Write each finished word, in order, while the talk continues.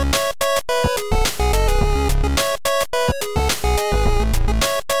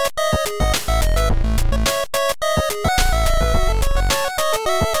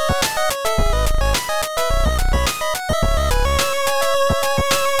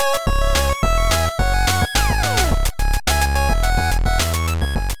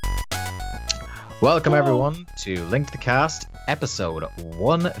Welcome everyone to Link to the Cast, episode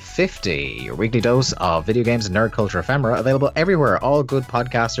 150, your weekly dose of video games and nerd culture ephemera, available everywhere all good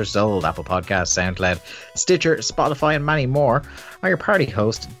podcasts are sold: Apple Podcasts, SoundCloud, Stitcher, Spotify, and many more. I'm your party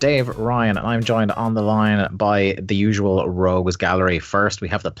host, Dave Ryan, and I'm joined on the line by the usual rogues gallery. First, we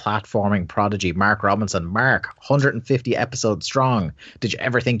have the platforming prodigy, Mark Robinson. Mark, 150 episodes strong. Did you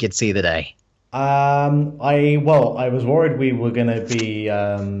ever think you'd see the day? I was worried we were going to be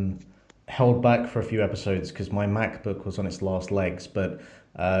held back for a few episodes because my MacBook was on its last legs. But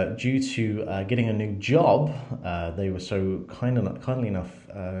due to getting a new job, they were so kindly enough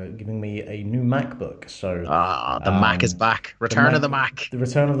giving me a new MacBook. So the Mac is back. Return of the Mac. The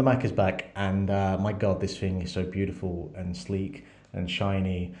return of the Mac is back, and my God, this thing is so beautiful and sleek and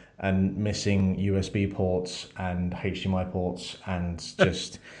shiny, and missing USB ports and HDMI ports, and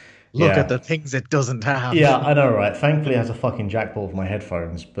just. Look at the things it doesn't have. Yeah, I know, right? Thankfully, it has a fucking jack port for my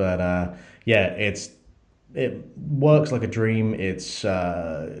headphones, but it works like a dream. It's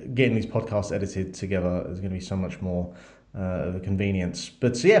getting these podcasts edited together is going to be so much more of a convenience.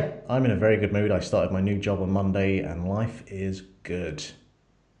 But so yeah, I'm in a very good mood. I started my new job on Monday, and life is good.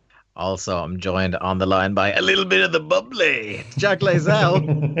 Also, I'm joined on the line by a little bit of the bubbly, Jack Lazell.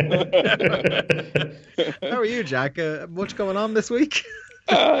 How are you, Jack? Much going on this week?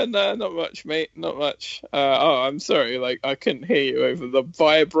 No, not much, mate. Not much. I'm sorry. I couldn't hear you over the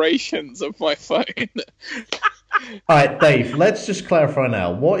vibrations of my phone. All right, Dave, let's just clarify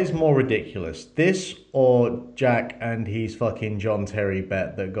now. What is more ridiculous, this or Jack and his fucking John Terry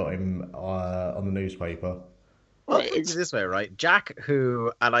bet that got him on the newspaper? Right, it's this way, right? Jack,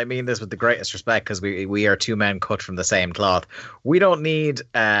 who, and I mean this with the greatest respect because we are two men cut from the same cloth. We don't need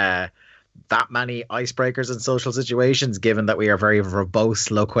that many icebreakers in social situations, given that we are very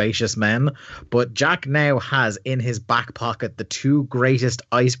verbose, loquacious men. But Jack now has in his back pocket the two greatest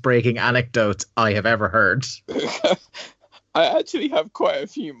ice-breaking anecdotes I have ever heard. I actually have quite a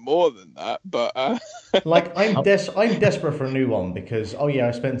few more than that, but I'm desperate for a new one because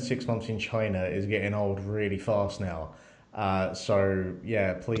I spent 6 months in China is getting old really fast now. So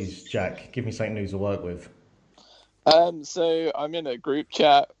yeah, please, Jack, give me something new to work with. So I'm in a group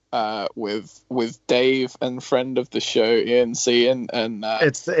chat with Dave and friend of the show Ian C, and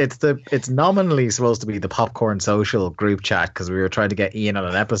it's nominally supposed to be the Popcorn Social group chat because we were trying to get Ian on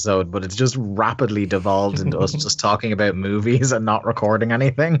an episode, but it's just rapidly devolved into us just talking about movies and not recording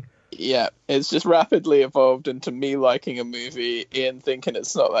anything. Yeah, it's just rapidly evolved into me liking a movie, Ian thinking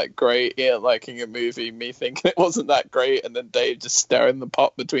it's not that great, Ian liking a movie, me thinking it wasn't that great, and then Dave just stirring the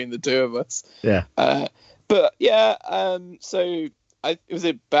pot between the two of us. Yeah. So was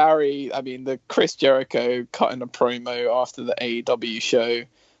it Barry? I mean, the Chris Jericho cutting a promo after the AEW show,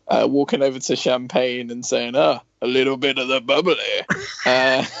 walking over to Champagne and saying, a little bit of the bubbly.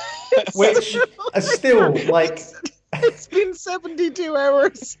 Which is still like... It's been 72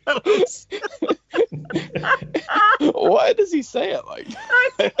 hours. Why does he say it like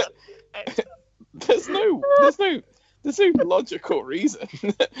that? There's no logical reason.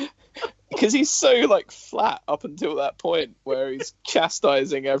 Because he's so flat up until that point where he's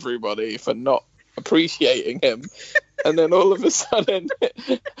chastising everybody for not appreciating him, and then all of a sudden,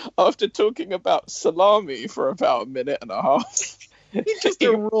 after talking about salami for about a minute and a half, he just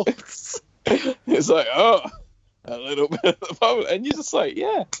erupts. It's like, a little bit of the bubble, and you're just like,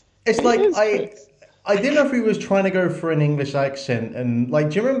 yeah. It's like I didn't know if he was trying to go for an English accent, and do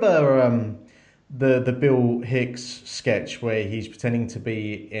you remember the Bill Hicks sketch where he's pretending to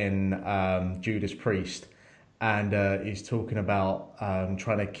be in Judas Priest, and he's talking about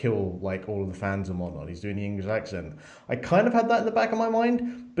trying to kill all of the fans and whatnot. He's doing the English accent. I kind of had that in the back of my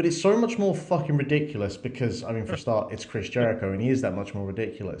mind, but it's so much more fucking ridiculous because, I mean, for a start, it's Chris Jericho, and he is that much more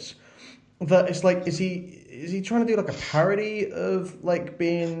ridiculous. That it's like, is he trying to do a parody of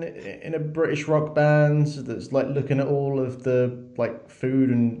being in a British rock band that's looking at all of the food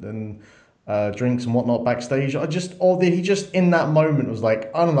and drinks and whatnot backstage? Or did he just in that moment was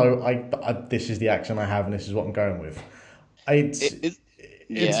like, I don't know, I this is the accent I have and this is what I'm going with. It's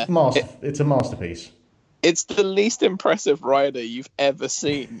a masterpiece. It's the least impressive rider you've ever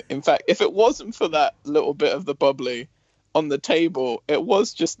seen. In fact, if it wasn't for that little bit of the bubbly on the table, it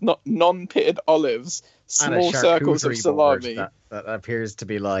was just not non-pitted olives, small circles of salami. That appears to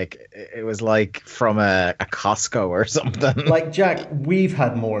be it was from a Costco or something. Jack, we've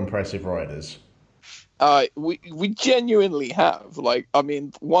had more impressive riders. We genuinely have.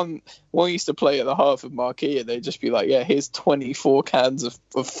 One used to play at the Harvard Marquee, and they'd just be like, yeah, here's 24 cans of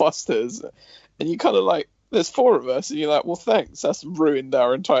Fosters. And you kind of there's 4 of us, and you're like, well, thanks. That's ruined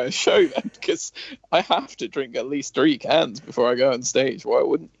our entire show then, because I have to drink at least 3 cans before I go on stage. Why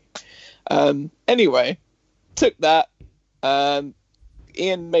wouldn't you? Anyway, took that.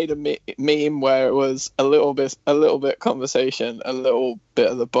 Ian made a meme where it was a little bit conversation, a little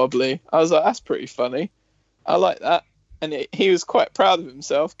bit of the bubbly. I was like, that's pretty funny. I like that. And he was quite proud of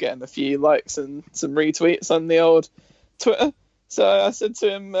himself, getting a few likes and some retweets on the old Twitter. So I said to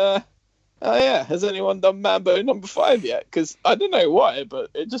him, oh yeah, has anyone done Mambo number 5 yet? Because I don't know why,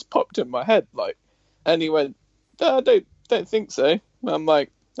 but it just popped in my head. And he went, no, I don't think so. I'm like,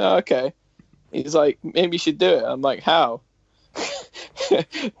 oh, okay. He's like, maybe you should do it. I'm like, how?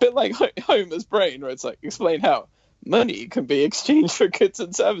 Bit like Homer's brain, where it's like, explain how money can be exchanged for goods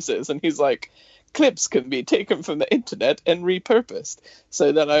and services. And he's like, clips can be taken from the internet and repurposed.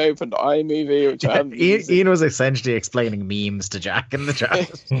 So then I opened iMovie, which I haven't used. Ian was essentially explaining memes to Jack in the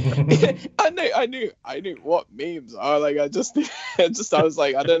chat. I knew what memes are. Like, I was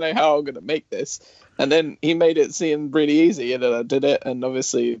like, I don't know how I'm gonna make this. And then he made it seem really easy, and then I did it. And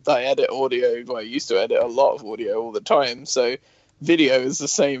obviously, I edit audio. Well, I used to edit a lot of audio all the time, so video is the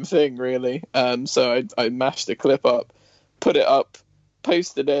same thing, really. So I mashed the clip up, put it up,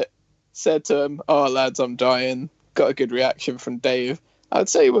 posted it, said to him, oh lads, I'm dying. Got a good reaction from Dave. I'd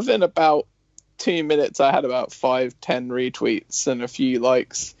say within about 2 minutes I had about 5-10 retweets and a few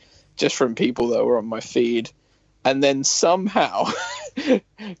likes just from people that were on my feed. And then somehow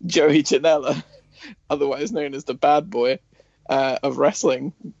Joey Janela, otherwise known as the bad boy of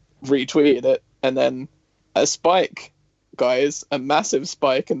wrestling, retweeted it. And then a spike, guys, a massive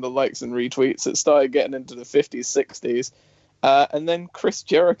spike in the likes and retweets. It started getting into the 50s, 60s. And then Chris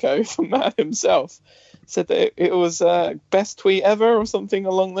Jericho, the man himself, said that it was best tweet ever or something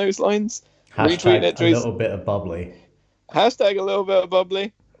along those lines. Hashtag it to a little bit of bubbly. Hashtag a little bit of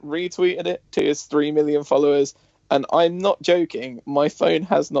bubbly. Retweeted it to his 3 million followers. And I'm not joking. My phone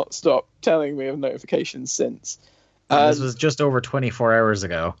has not stopped telling me of notifications since. This was just over 24 hours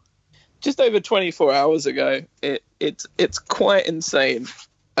ago. Just over 24 hours ago. It's quite insane.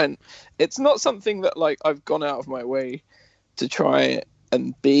 And it's not something that like I've gone out of my way to try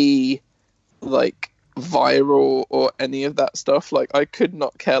and be like viral or any of that stuff. Like, I could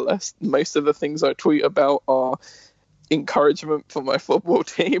not care less. Most of the things I tweet about are encouragement for my football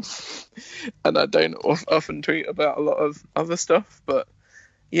team, and I don't often tweet about a lot of other stuff. But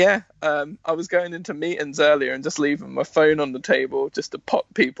yeah, I was going into meetings earlier and just leaving my phone on the table just to pop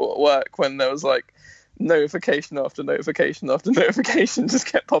people at work when there was like notification after notification after notification just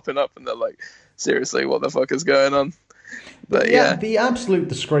kept popping up, and they're like, seriously, what the fuck is going on? But yeah, the absolute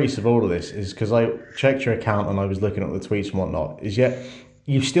disgrace of all of this is, because I checked your account and I was looking at the tweets and whatnot, is yet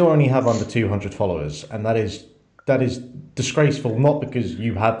you still only have under 200 followers, and that is disgraceful. Not because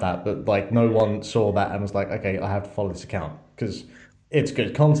you had that, but like no one saw that and was like, okay, I have to follow this account because it's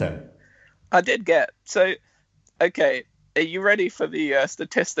good content. I did get so. Okay, are you ready for the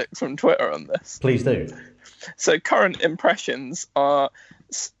statistics from Twitter on this? Please do. So current impressions are,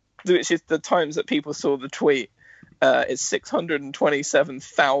 which is the times that people saw the tweet. It's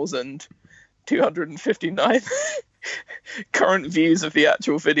 627,259. Current views of the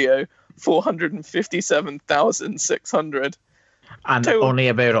actual video, 457,600. And only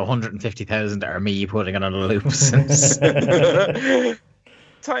about 150,000 are me putting it on a loop.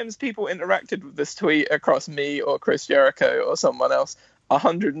 Times people interacted with this tweet across me or Chris Jericho or someone else,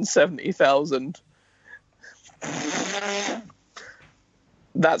 170,000.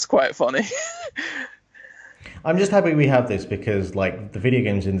 That's quite funny. I'm just happy we have this because, like, the video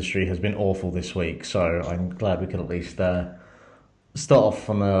games industry has been awful this week, so I'm glad we can at least start off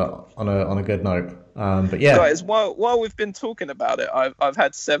on a good note. But yeah, guys, while we've been talking about it, I've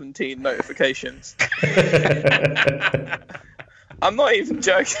had 17 notifications. I'm not even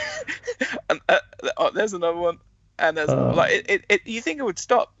joking. And, there's another one, and there's like it. You think it would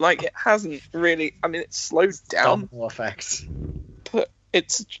stop? Like, it hasn't really. I mean, it's slowed down. Domino effect. But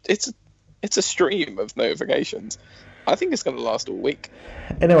it's a stream of notifications. I think it's going to last all week.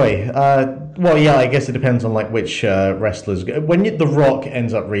 Anyway, well, yeah, I guess it depends on like which wrestlers. When The Rock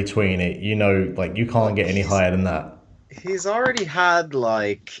ends up retweeting it, you know, like you can't get any higher than that. He's already had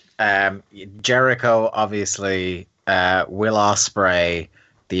like Jericho, obviously, Will Ospreay,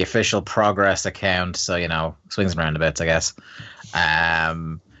 the official Progress account. So you know, swings and roundabouts, I guess.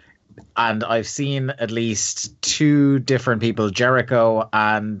 And I've seen at least 2 different people, Jericho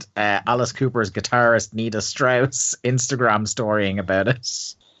and Alice Cooper's guitarist Nita Strauss, Instagram storying about it.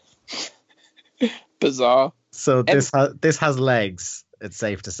 Bizarre. So this has legs, it's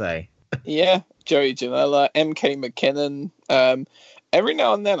safe to say. Yeah, Joey Janela, MK McKinnon. Every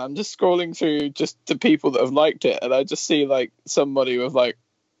now and then I'm just scrolling through just the people that have liked it, and I just see like somebody with like,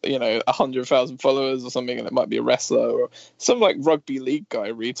 you know, 100,000 followers or something, and it might be a wrestler or some like rugby league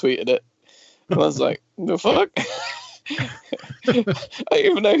guy retweeted it. And I was like, the fuck? I don't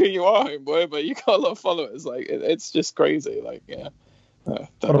even know who you are, homeboy, but you got a lot of followers. Like, it's just crazy. Like, yeah. What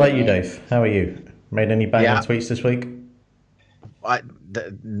about you, Dave? How are you? Made any banging tweets this week?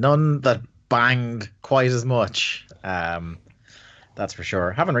 None that banged quite as much. That's for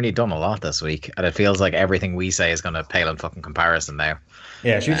sure. Haven't really done a lot this week, and it feels like everything we say is going to pale in fucking comparison now.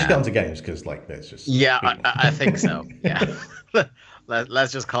 Yeah, should we just get onto games? Because, like, there's just... Yeah, I think so. Yeah.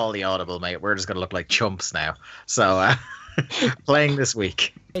 Let's just call the audible, mate. We're just going to look like chumps now. So, playing this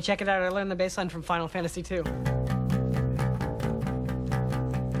week. Hey, check it out. I learned the baseline from Final Fantasy II.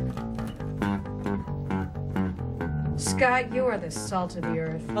 Scott, you are the salt of the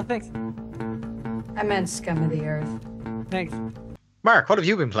earth. Oh, thanks. I meant scum of the earth. Thanks. Mark, what have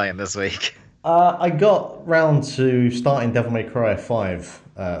you been playing this week? I got round to starting Devil May Cry 5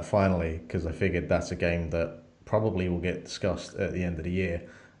 finally, because I figured that's a game that probably will get discussed at the end of the year.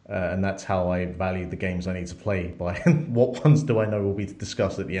 And that's how I value the games I need to play, by what ones do I know will be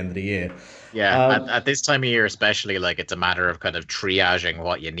discussed at the end of the year. Yeah, at this time of year especially, like, it's a matter of kind of triaging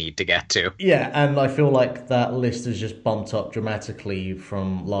what you need to get to. Yeah, and I feel like that list has just bumped up dramatically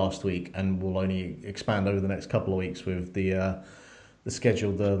from last week and will only expand over the next couple of weeks with the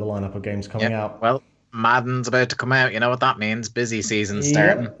schedule, the lineup of games coming out. Well, Madden's about to come out. You know what that means. Busy season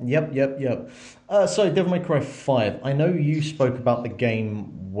starting. Yep. So Devil May Cry 5. I know you spoke about the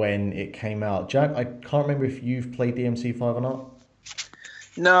game when it came out. Jack, I can't remember if you've played DMC5 or not.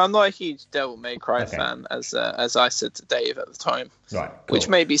 No, I'm not a huge Devil May Cry fan, as I said to Dave at the time. Right, cool. Which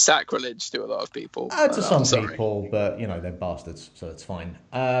may be sacrilege to a lot of people. To some people, but, you know, they're bastards, so it's fine.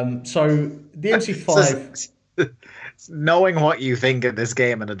 So DMC5... Knowing what you think of this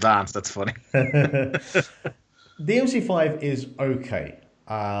game in advance, that's funny. DMC5 is okay.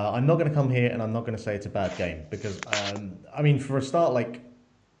 I'm not going to come here and I'm not going to say it's a bad game because, I mean, for a start, like,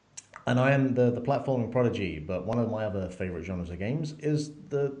 and I am the platforming prodigy, but one of my other favorite genres of games is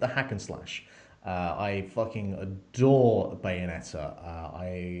the hack and slash. I fucking adore Bayonetta.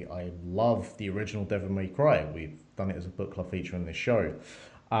 I love the original Devil May Cry. We've done it as a book club feature in this show.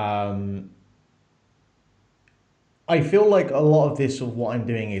 I feel like a lot of this, of what I'm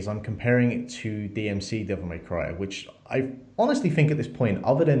doing, is I'm comparing it to DMC Devil May Cry, which I honestly think at this point,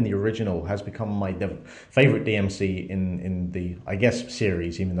 other than the original, has become my favorite DMC in the, I guess,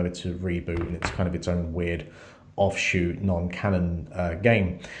 series, even though it's a reboot and it's kind of its own weird offshoot, non-canon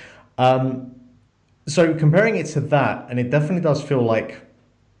game. So comparing it to that, and it definitely does feel like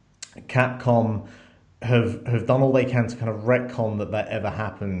Capcom have done all they can to kind of retcon that ever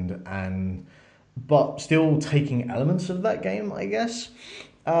happened, but still taking elements of that game, I guess.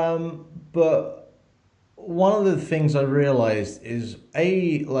 But one of the things I realized is,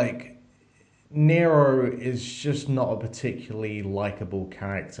 like, Nero is just not a particularly likable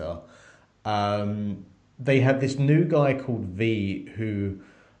character. They have this new guy called V who,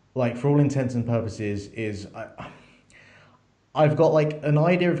 like, for all intents and purposes, is... I've got, like, an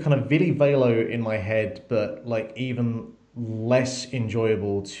idea of kind of Vili Velo in my head, but, like, even less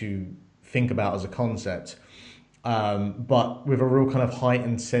enjoyable to think about as a concept, but with a real kind of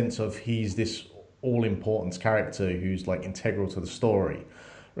heightened sense of he's this all-important character who's, like, integral to the story.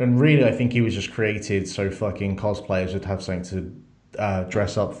 And really, I think he was just created so fucking cosplayers would have something to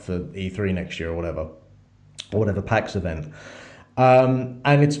dress up for E3 next year or whatever PAX event.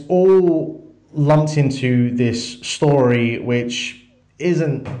 And it's all lumped into this story, which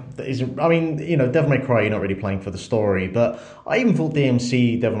isn't. I mean, you know, Devil May Cry, you're not really playing for the story, but I even thought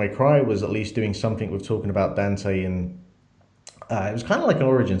DMC Devil May Cry was at least doing something with talking about Dante, and it was kind of like an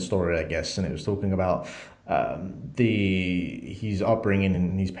origin story, I guess, and it was talking about his upbringing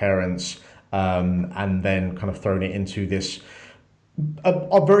and his parents, and then kind of throwing it into this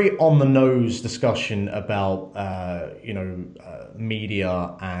a very on the nose discussion about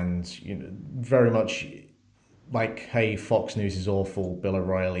media, and, you know, very much like, hey, Fox News is awful, Bill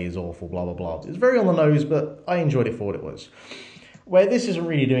O'Reilly is awful, blah, blah, blah. It's very on the nose, but I enjoyed it for what it was. Where this isn't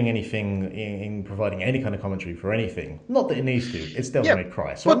really doing anything in providing any kind of commentary for anything. Not that it needs to. It's Devil May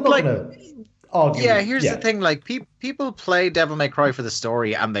Cry. So I'm not going to argue. Yeah, here's the thing. Like, people play Devil May Cry for the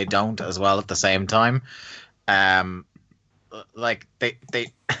story, and they don't as well at the same time. Like, they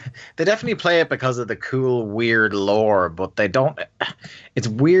definitely play it because of the cool, weird lore, but they don't. It's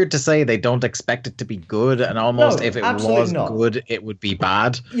weird to say they don't expect it to be good, and almost if it was good, it would be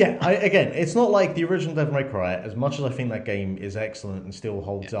bad. Yeah, again, it's not like the original Devil May Cry. As much as I think that game is excellent and still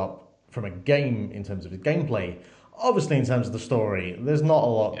holds up from a game in terms of its gameplay, obviously in terms of the story, there's not a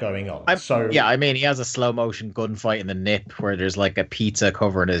lot going on. Yeah, I mean, he has a slow motion gunfight in the nip where there's like a pizza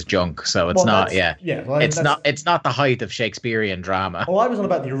covering his junk, so it's well, not, that's yeah, yeah, well, it's that's not, it's not the height of Shakespearean drama. well, I was on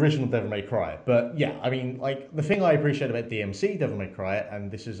about the original Devil May Cry, but yeah, I mean, like the thing I appreciate about DMC Devil May Cry, and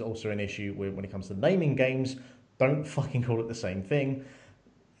this is also an issue when it comes to naming games, don't fucking call it the same thing.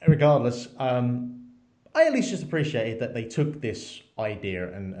 Regardless, I at least just appreciated that they took this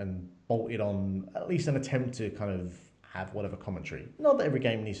idea and bolted on at least an attempt to kind of have whatever commentary. Not that every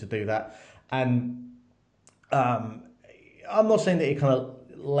game needs to do that, and I'm not saying that it kind of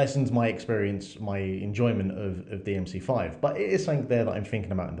lessens my experience, my enjoyment of DMC5, but it is something there that I'm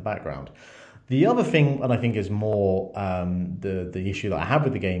thinking about in the background. The other thing, and I think is more the issue that I have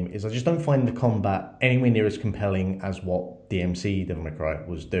with the game, is I just don't find the combat anywhere near as compelling as what DMC Devil May Cry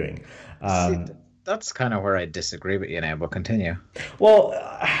was doing. That's kind of where I disagree with you now, but continue. Well,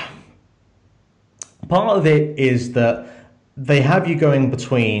 part of it is that they have you going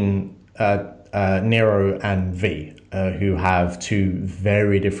between Nero and V, who have two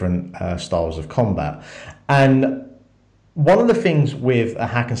very different styles of combat. And one of the things with a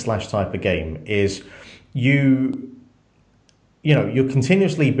hack and slash type of game is you're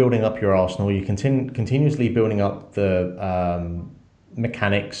continuously building up your arsenal, you're continuously building up the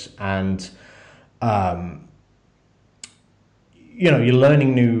mechanics, and you're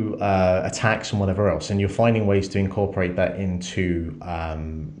learning new attacks and whatever else, and you're finding ways to incorporate that into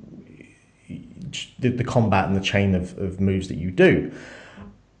the combat and the chain of moves that you do.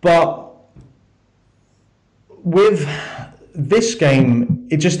 But with this game,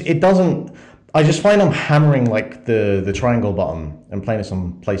 it doesn't. I just find I'm hammering like the triangle button and playing this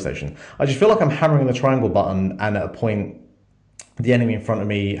on PlayStation. I just feel like I'm hammering the triangle button, and at a point, the enemy in front of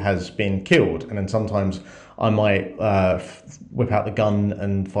me has been killed, and then sometimes I might whip out the gun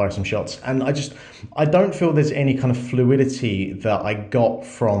and fire some shots. And I don't feel there's any kind of fluidity that I got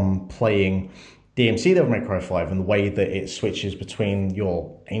from playing DMC Devil May Cry 5 and the way that it switches between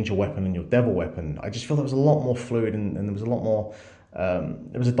your angel weapon and your devil weapon. I just feel there was a lot more fluid, and there was a lot more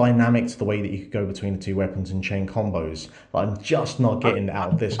there was a dynamic to the way that you could go between the two weapons and chain combos that I'm just not getting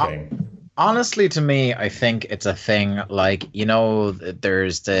out of this game. Honestly, to me, I think it's a thing like,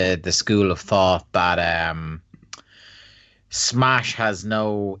 there's the school of thought that Smash has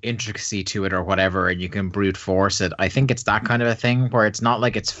no intricacy to it or whatever, and you can brute force it. I think it's that kind of a thing where it's not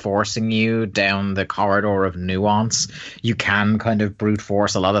like it's forcing you down the corridor of nuance. You can kind of brute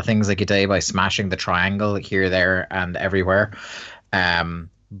force a lot of things, like you say, by smashing the triangle here, there, and everywhere.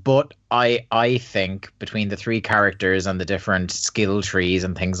 But I think between the three characters and the different skill trees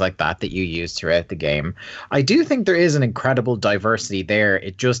and things like that you use throughout the game, I do think there is an incredible diversity there.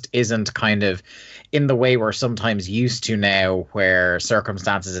 It just isn't kind of in the way we're sometimes used to now, where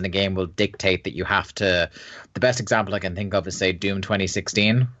circumstances in a game will dictate that you have to. The best example I can think of is, say, Doom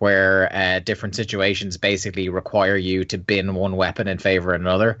 2016, where different situations basically require you to bin one weapon in favor of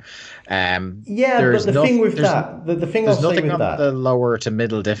another. But the thing with that, the thing I'll say with that, there's nothing on the lower to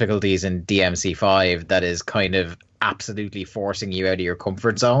middle difficulties in DMC5 that is kind of absolutely forcing you out of your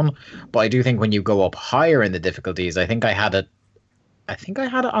comfort zone. But I do think when you go up higher in the difficulties, I think I had it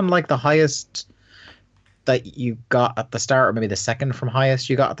on like the highest that you got at the start, or maybe the second from highest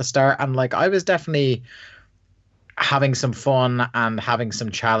you got at the start, and like I was definitely having some fun and having some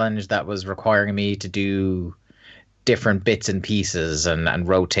challenge that was requiring me to do different bits and pieces and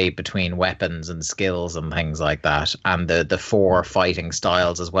rotate between weapons and skills and things like that, and the four fighting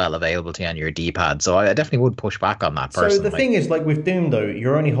styles as well available to you on your D-pad. So I definitely would push back on that personally. So the thing is, like with Doom though,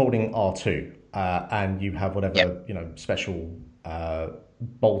 you're only holding R2 and you have whatever special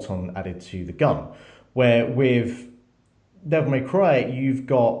bolt-on added to the gun, where with Devil May Cry you've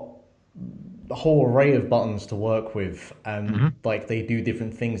got a whole array of buttons to work with, and like they do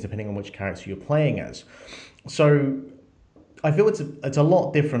different things depending on which character you're playing as. So I feel it's a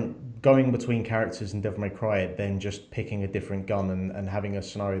lot different going between characters in Devil May Cry than just picking a different gun and having a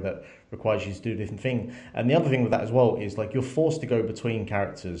scenario that requires you to do a different thing. And the other thing with that as well is like you're forced to go between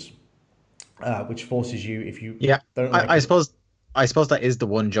characters, which forces you, if you don't like I suppose that is the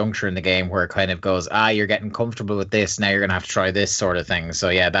one juncture in the game where it kind of goes, you're getting comfortable with this, now you're going to have to try this sort of thing. So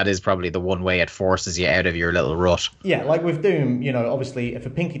yeah, that is probably the one way it forces you out of your little rut. Yeah, like with Doom, obviously if a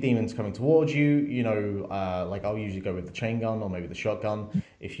pinky demon's coming towards you, like I'll usually go with the chain gun or maybe the shotgun.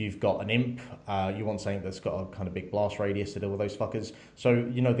 If you've got an imp, you want something that's got a kind of big blast radius to deal with those fuckers. So,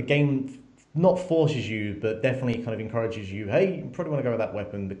 the game not forces you, but definitely kind of encourages you, hey, you probably want to go with that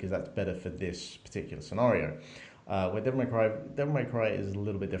weapon because that's better for this particular scenario. Where Devil May Cry is a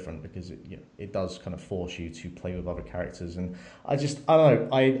little bit different because it does kind of force you to play with other characters, and I don't know.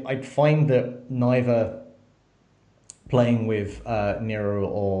 I find that neither playing with Nero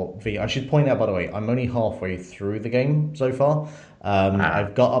or V. I should point out, by the way, I'm only halfway through the game so far.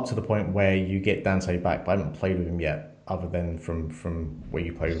 I've got up to the point where you get Dante back, but I haven't played with him yet, other than from where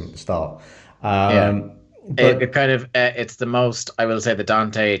you played with him at the start. Yeah. But It kind of it's the most, I will say, the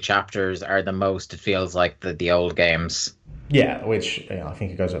Dante chapters are the most, it feels like the old games. yeah, which I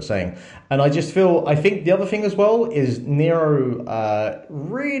think it goes without saying. And I think the other thing as well is Nero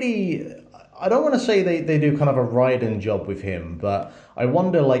really, I don't want to say they do kind of a Raiden job with him, but I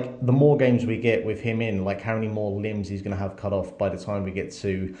wonder, like, the more games we get with him in, like, how many more limbs he's going to have cut off by the time we get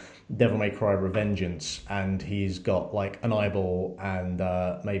to Devil May Cry Revengeance, and he's got, like, an eyeball and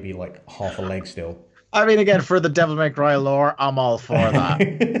maybe, like, half a leg still. I mean, again, for the Devil May Cry lore, I'm all for that,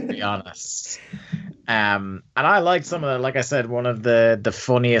 to be honest. And I liked some of the, like I said, one of the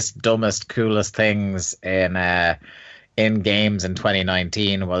funniest, dumbest, coolest things in games in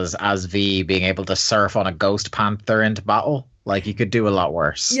 2019 was as V being able to surf on a ghost panther into battle. Like, you could do a lot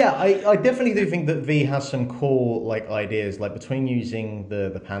worse. Yeah, I definitely do think that V has some cool, like, ideas, like between using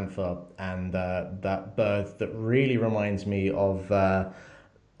the panther and that bird that really reminds me of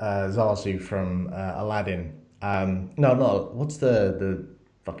Zazu from Aladdin. No, no, what's the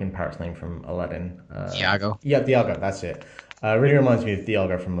fucking parrot's name from Aladdin? Iago. Yeah, Diago, that's it. Really reminds me of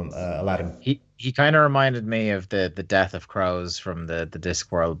Diago from Aladdin. He kind of reminded me of the Death of Crows from the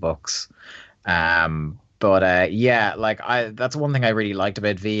Discworld books. But yeah, like that's one thing I really liked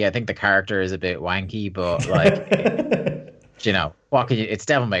about V. I think the character is a bit wanky, but like you know, what can you? It's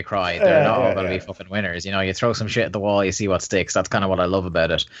Devil May Cry. They're not all going to be fucking winners. You know, you throw some shit at the wall, you see what sticks. That's kind of what I love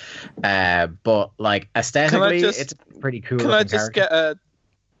about it. But like aesthetically, it's a pretty cool. Can I just character. get a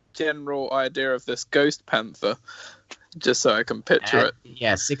general idea of this Ghost Panther, just so I can picture it?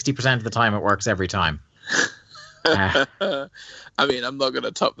 Yeah, 60% of the time it works every time. I mean, I'm not going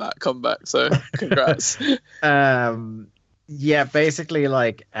to top that comeback, so congrats. Yeah, basically,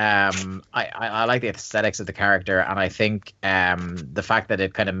 like, I like the aesthetics of the character, and I think the fact that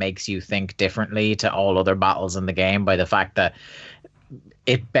it kind of makes you think differently to all other battles in the game by the fact that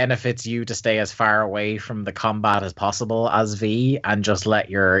it benefits you to stay as far away from the combat as possible as V and just let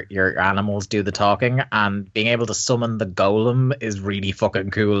your animals do the talking, and being able to summon the golem is really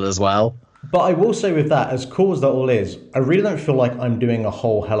fucking cool as well. But I will say with that, as cool as that all is, I really don't feel like I'm doing a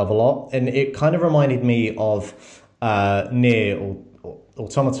whole hell of a lot. And it kind of reminded me of Nier or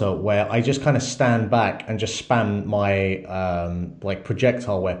Automata, where I just kind of stand back and just spam my like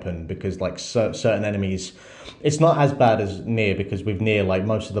projectile weapon, because like certain enemies, it's not as bad as Nier, because with Nier, like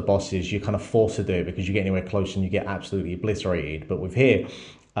most of the bosses, you're kind of forced to do it because you get anywhere close and you get absolutely obliterated. But with here,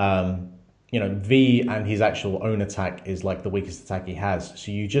 you know, V and his actual own attack is like the weakest attack he has.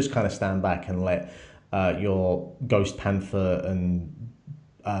 So you just kind of stand back and let your Ghost Panther and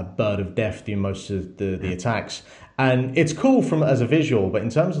Bird of Death do most of the attacks. And it's cool as a visual, but in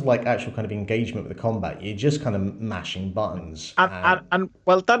terms of like actual kind of engagement with the combat, you're just kind of mashing buttons. And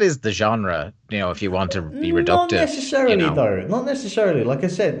well, that is the genre, you know, if you want to be reductive. Not necessarily, you know. though. Not necessarily. Like I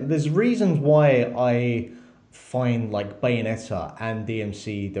said, there's reasons why I find like Bayonetta and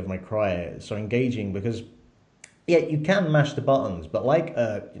DMC Devil May Cry so engaging, because yeah, you can mash the buttons, but like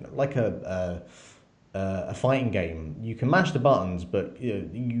a fighting game, you can mash the buttons, but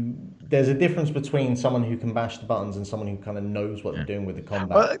there's a difference between someone who can mash the buttons and someone who kind of knows what they're doing with the combat.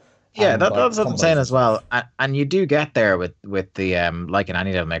 Well, yeah, and, that's what I'm saying as well. stuff. And you do get there with the like in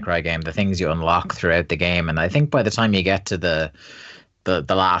any Devil May Cry game, the things you unlock throughout the game, and I think by the time you get to the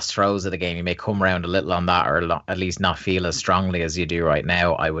last throws of the game, you may come around a little on that, or at least not feel as strongly as you do right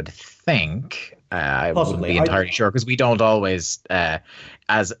now, I would think. I wouldn't be entirely sure, because we don't always,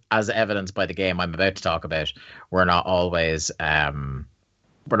 as evidenced by the game I'm about to talk about, we're not always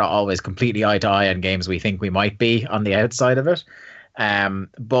completely eye to eye on games we think we might be on the outside of it.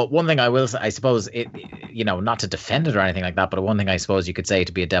 But one thing I will say, I suppose, it, you know, not to defend it or anything like that, but one thing I suppose you could say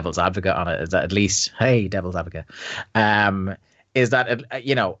to be a devil's advocate on it is that at least, hey, devil's advocate, is that,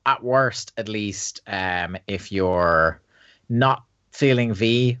 you know, at worst, at least, if you're not feeling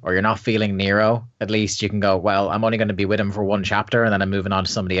V or you're not feeling Nero, at least you can go, well, I'm only going to be with him for one chapter and then I'm moving on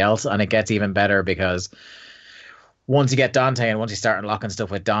to somebody else. And it gets even better because once you get Dante and once you start unlocking stuff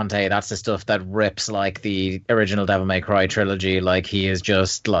with Dante, that's the stuff that rips like the original Devil May Cry trilogy. Like, he is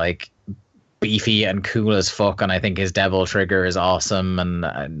just like beefy and cool as fuck, and I think his devil trigger is awesome,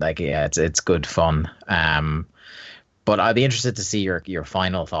 and like, yeah, it's good fun. But I'd be interested to see your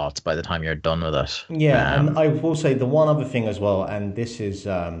final thoughts by the time you're done with it. Yeah, and I will say the one other thing as well, and this is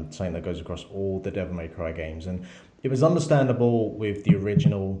something that goes across all the Devil May Cry games, and it was understandable with the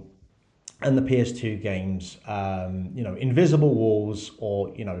original and the PS2 games, you know, invisible walls,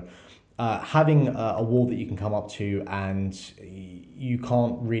 or, you know, having a wall that you can come up to and you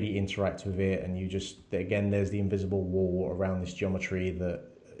can't really interact with it, and you just, again, there's the invisible wall around this geometry that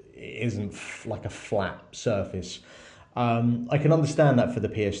isn't like a flat surface. I can understand that for the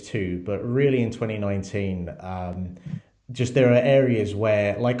PS2, but really in 2019, just there are areas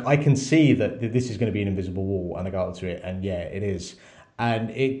where, like, I can see that this is going to be an invisible wall, and I go up to it, and yeah, it is. And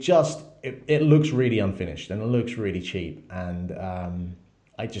it looks really unfinished, and it looks really cheap, and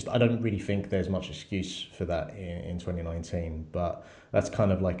I don't really think there's much excuse for that in 2019. But that's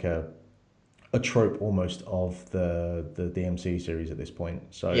kind of like a trope almost of the DMC series at this point.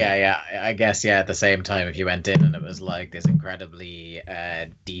 So Yeah, I guess, yeah, at the same time, if you went in and it was like this incredibly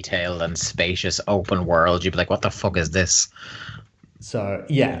detailed and spacious open world, you'd be like, what the fuck is this? So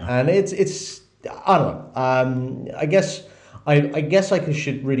yeah, and it's I don't know. I guess I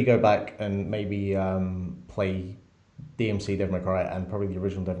should really go back and maybe play DMC Devil May Cry and probably the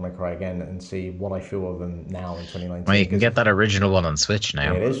original Devil May Cry again and see what I feel of them now in 2019. Well, you can get that original one on Switch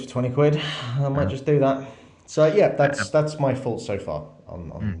now. It is for 20 quid. I might just do that. So yeah, that's my thoughts so far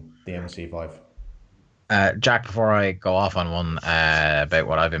on DMC Vive. Jack, before I go off on one about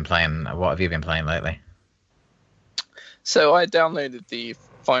what I've been playing, what have you been playing lately? So I downloaded the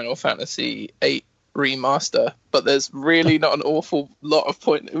Final Fantasy VIII remaster, but there's really not an awful lot of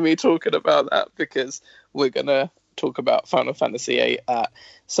point in me talking about that because we're gonna talk about Final Fantasy VIII at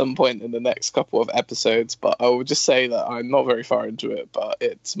some point in the next couple of episodes. But I will just say that I'm not very far into it, but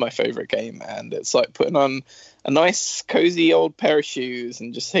it's my favorite game, and it's like putting on a nice cozy old pair of shoes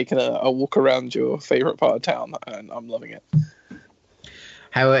and just taking a walk around your favorite part of town, and I'm loving it.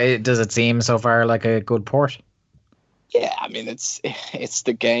 How does it seem so far like a good port? Yeah, I mean, it's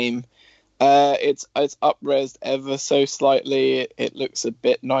the game. It's up-resed ever so slightly. It looks a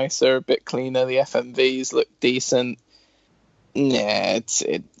bit nicer, a bit cleaner. The FMVs look decent. Yeah,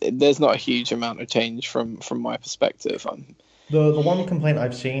 there's not a huge amount of change from my perspective. The one complaint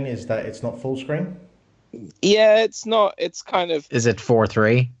I've seen is that it's not full screen. Yeah, it's not. It's kind of. Is it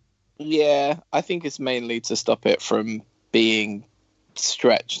 4:3? Yeah, I think it's mainly to stop it from being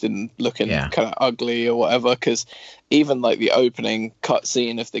stretched and looking kind of ugly or whatever, because even like the opening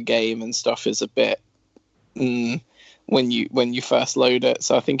cutscene of the game and stuff is a bit when you first load it.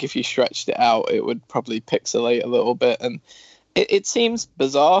 So I think if you stretched it out, it would probably pixelate a little bit, and it seems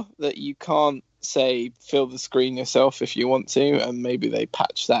bizarre that you can't say fill the screen yourself if you want to, and maybe they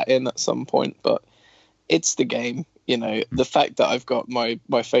patch that in at some point. But it's the game, you know. The fact that I've got my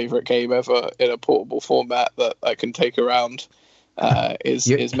favorite game ever in a portable format that I can take around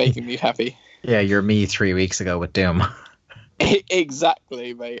is making me happy. Yeah, you're me 3 weeks ago with Doom.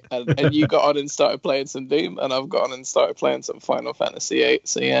 Exactly, mate. And you got on and started playing some Doom, and I've got on and started playing some Final Fantasy VIII.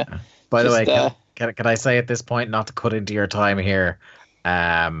 So yeah. By the way, can I say at this point, not to cut into your time here,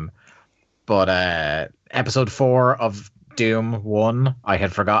 but episode 4 of Doom 1, I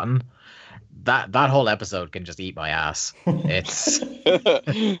had forgotten. That whole episode can just eat my ass. It's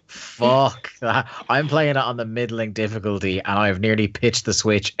fuck. I'm playing it on the middling difficulty, and I've nearly pitched the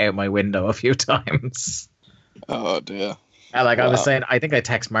Switch out my window a few times. Oh dear. I was saying, I think I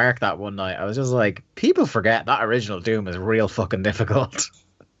text Mark that one night. I was just like, people forget that original Doom is real fucking difficult.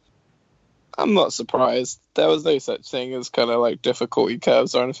 I'm not surprised. There was no such thing as kind of like difficulty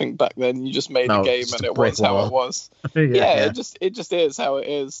curves or anything back then. You just made a game and it was how it was. yeah, it just is how it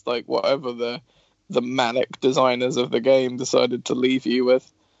is. Like whatever the manic designers of the game decided to leave you with.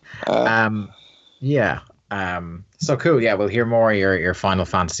 So cool. Yeah, we'll hear more of your Final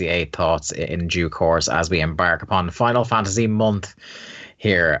Fantasy VIII thoughts in due course as we embark upon Final Fantasy month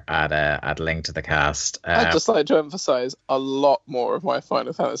here at Link to the Cast. I'd just like to emphasize a lot more of my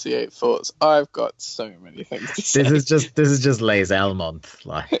Final Fantasy VIII thoughts. I've got so many things to say. This is just Lazel month,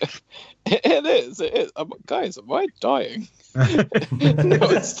 like. It is. Guys, am I dying?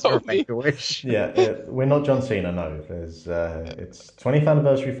 No, stop me. Make a wish. Yeah, we're not John Cena. No, it's 20th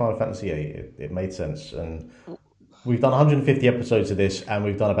anniversary Final Fantasy VIII. It made sense, and we've done 150 episodes of this, and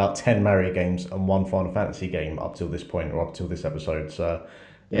we've done about 10 Mario games and one Final Fantasy game up till this point, or up till this episode. So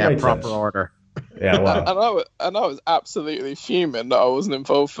yeah, proper sense. Order. Yeah, wow. and I was absolutely fuming that I wasn't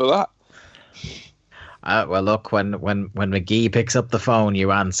involved for that. Well, look, when McGee picks up the phone,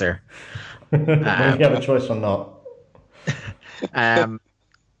 you answer. Whether you have a choice or not.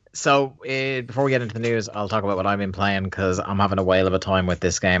 So before we get into the news, I'll talk about what I've been playing because I'm having a whale of a time with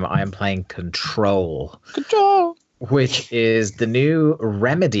this game. I am playing Control, which is the new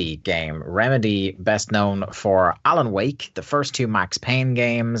Remedy game. Remedy, best known for Alan Wake, the first 2 Max Payne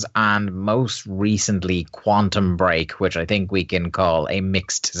games, and most recently Quantum Break, which I think we can call a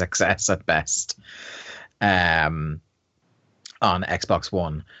mixed success at best, on Xbox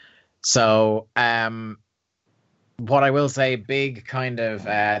One. So, what I will say, big kind of,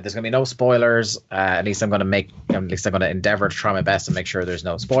 there's going to be no spoilers. At least I'm going to endeavor to try my best to make sure there's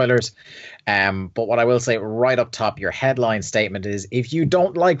no spoilers. But what I will say right up top, your headline statement is, if you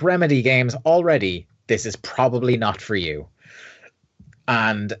don't like Remedy games already, this is probably not for you.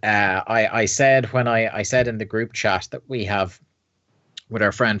 And I said I said in the group chat that we have with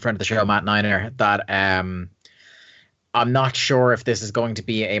our friend of the show, Matt Niner, that I'm not sure if this is going to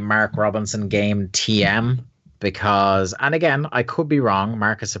be a Mark Robinson game TM. Because, and again, I could be wrong.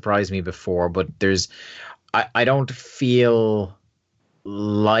 Mark has surprised me before, but I don't feel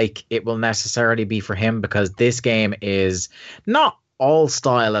like it will necessarily be for him, because this game is not all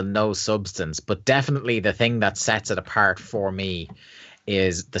style and no substance, but definitely the thing that sets it apart for me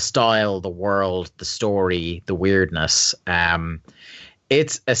is the style, the world, the story, the weirdness.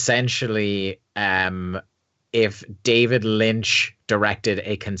 It's essentially if David Lynch directed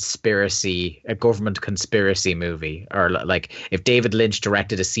a government conspiracy movie, or like if David Lynch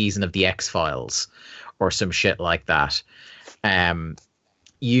directed a season of The X-Files or some shit like that.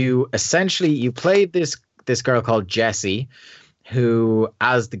 You played this girl called Jessie, who,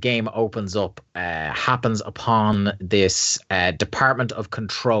 as the game opens up, happens upon this Department of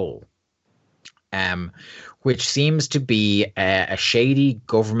Control, which seems to be a shady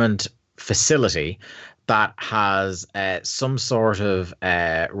government facility that has some sort of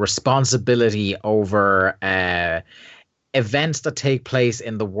responsibility over events that take place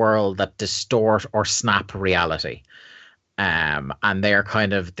in the world that distort or snap reality. And they're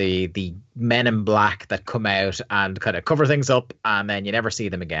kind of the men in black that come out and kind of cover things up, and then you never see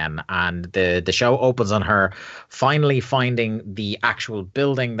them again. And the show opens on her finally finding the actual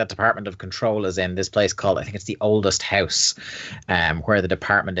building that Department of Control is in, this place called, I think it's the Oldest House, where the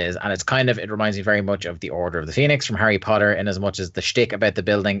department is. And it reminds me very much of the Order of the Phoenix from Harry Potter, in as much as the shtick about the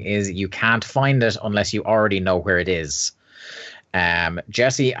building is you can't find it unless you already know where it is.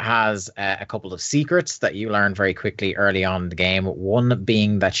 Jessie has a couple of secrets that you learn very quickly early on in the game. One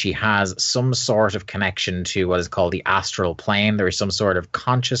being that she has some sort of connection to what is called the astral plane. There is some sort of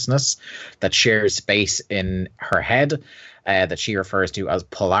consciousness that shares space in her head that she refers to as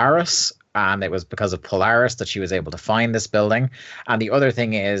Polaris. And it was because of Polaris that she was able to find this building. And the other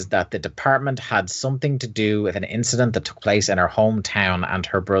thing is that the department had something to do with an incident that took place in her hometown and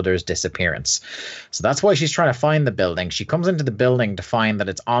her brother's disappearance. So that's why she's trying to find the building. She comes into the building to find that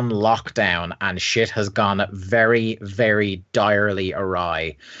it's on lockdown and shit has gone very, very direly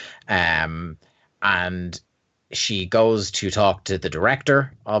awry. And she goes to talk to the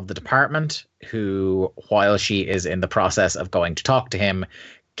director of the department, who, while she is in the process of going to talk to him,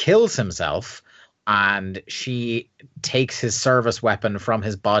 kills himself, and she takes his service weapon from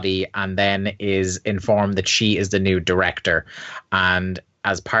his body and then is informed that she is the new director. And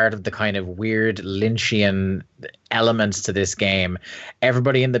as part of the kind of weird Lynchian elements to this game,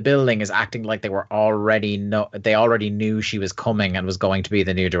 everybody in the building is acting like they already knew she was coming and was going to be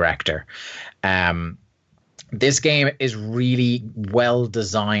the new director. This game is really well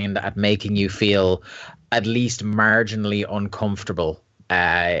designed at making you feel at least marginally uncomfortable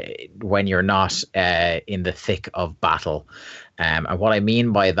when you're not in the thick of battle. And what I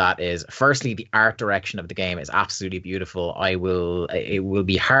mean by that is, firstly, the art direction of the game is absolutely beautiful. It will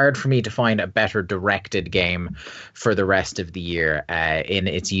be hard for me to find a better directed game for the rest of the year in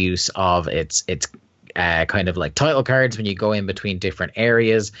its use of its kind of like title cards when you go in between different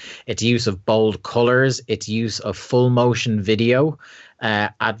areas, its use of bold colors, its use of full motion video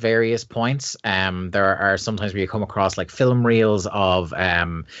at various points. There are sometimes where you come across like film reels of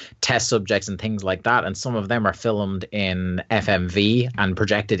test subjects and things like that, and some of them are filmed in FMV and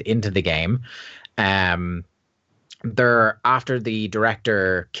projected into the game. After the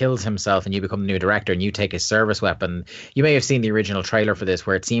director kills himself and you become the new director and you take his service weapon, you may have seen the original trailer for this,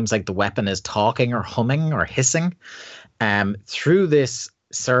 where it seems like the weapon is talking or humming or hissing. Through this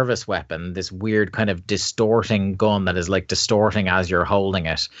service weapon, this weird kind of distorting gun that is like distorting as you're holding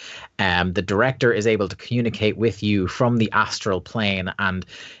it, the director is able to communicate with you from the astral plane. And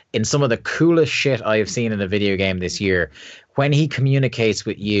in some of the coolest shit I have seen in a video game this year, when he communicates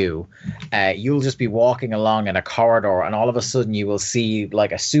with you, you'll just be walking along in a corridor and all of a sudden you will see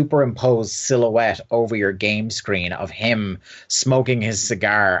like a superimposed silhouette over your game screen of him smoking his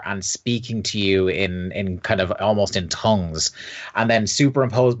cigar and speaking to you in kind of almost in tongues. And then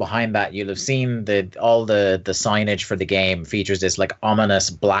superimposed behind that, you'll have seen all the signage for the game features this like ominous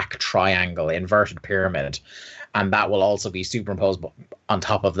black triangle, inverted pyramid. and that will also be superimposed on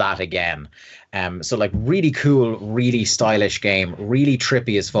top of that again. So like really cool, really stylish game, really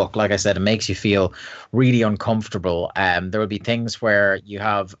trippy as fuck. Like I said, it makes you feel really uncomfortable. There will be things where you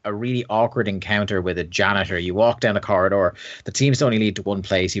have a really awkward encounter with a janitor. You walk down a corridor, the teams only lead to one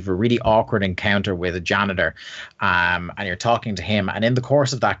place. You have a really awkward encounter with a janitor, and you're talking to him. And in the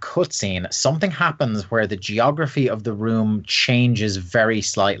course of that cutscene, something happens where the geography of the room changes very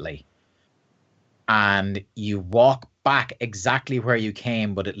slightly. And you walk back exactly where you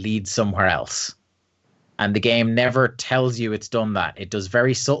came, but it leads somewhere else. And the game never tells you it's done that. It does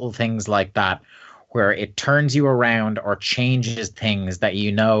very subtle things like that, where it turns you around or changes things that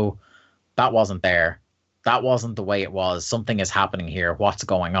you know that wasn't there. That wasn't the way it was. Something is happening here. What's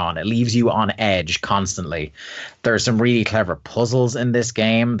going on? It leaves you on edge constantly. There's some really clever puzzles in this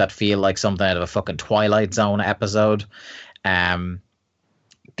game that feel like something out of a fucking Twilight Zone episode.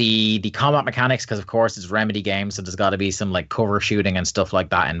 The combat mechanics, because of course it's Remedy games, so there's got to be some like cover shooting and stuff like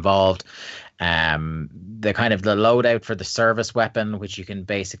that involved. The kind of the loadout for the service weapon, which you can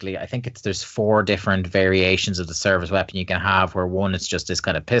basically, I think there's 4 different variations of the service weapon you can have, where one is just this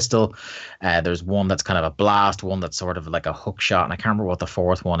kind of pistol. There's one that's kind of a blast, one that's sort of like a hook shot, and I can't remember what the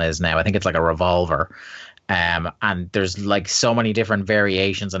 4th one is now. I think it's like a revolver. And there's like so many different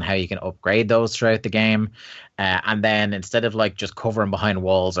variations on how you can upgrade those throughout the game. And then instead of like just covering behind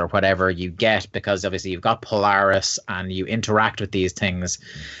walls or whatever, you get, because obviously you've got Polaris and you interact with these things.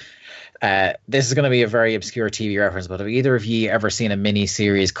 This is going to be a very obscure TV reference, but have either of you ever seen a mini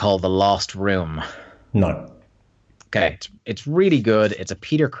series called The Lost Room? No. Okay, it's really good. It's a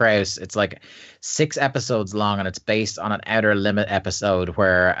Peter Krause. It's like 6 episodes long, and it's based on an Outer Limit episode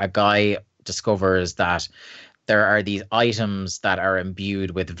where a guy discovers that there are these items that are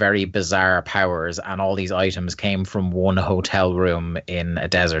imbued with very bizarre powers, and all these items came from one hotel room in a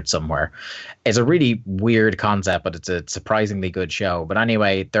desert somewhere. It's a really weird concept, but it's a surprisingly good show. But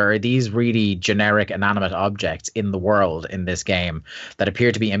anyway, there are these really generic inanimate objects in the world in this game that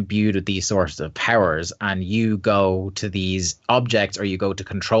appear to be imbued with these sorts of powers, and you go to these objects, or you go to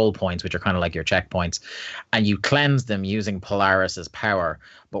control points, which are kind of like your checkpoints, and you cleanse them using Polaris's power.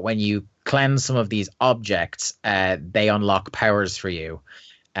 But when you cleanse some of these objects, they unlock powers for you.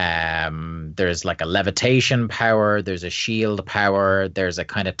 There's like a levitation power, there's a shield power, there's a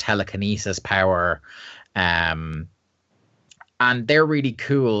kind of telekinesis power, and they're really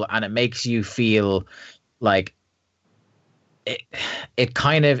cool, and it makes you feel like it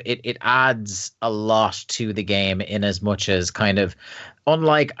kind of it adds a lot to the game, in as much as kind of,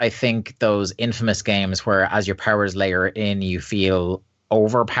 unlike I think those infamous games where as your powers layer in you feel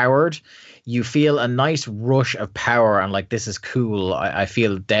overpowered, you feel a nice rush of power and like, this is cool, I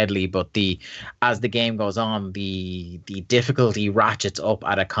feel deadly. But as the game goes on, the difficulty ratchets up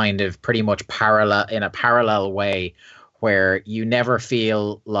at a kind of pretty much parallel way, where you never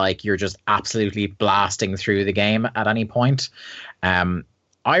feel like you're just absolutely blasting through the game at any point.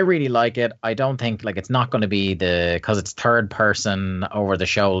 I really like it. I don't think, like, it's not going to be because it's third person over the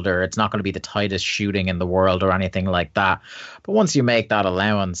shoulder, it's not going to be the tightest shooting in the world or anything like that. But once you make that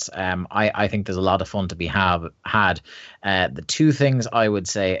allowance, I think there's a lot of fun to be had. The 2 things I would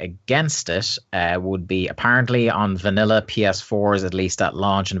say against it would be, apparently on vanilla PS4s, at least at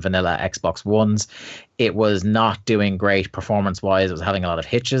launch, and vanilla Xbox Ones, it was not doing great performance-wise. It was having a lot of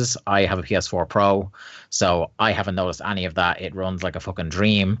hitches. I have a PS4 Pro, so I haven't noticed any of that. It runs like a fucking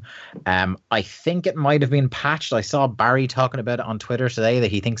dream. I think it might have been patched. I saw Barry talking about it on Twitter today, that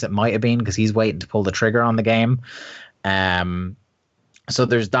he thinks it might have been, because he's waiting to pull the trigger on the game. So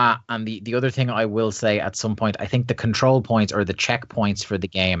there's that. And the other thing I will say, at some point, I think the control points, or the checkpoints for the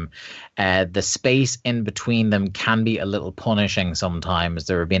game, the space in between them can be a little punishing sometimes.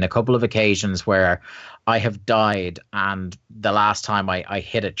 There have been a couple of occasions where I have died, and the last time I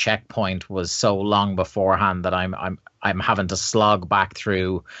hit a checkpoint was so long beforehand that I'm having to slog back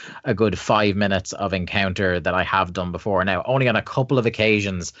through a good 5 minutes of encounter that I have done before. Now, only on a couple of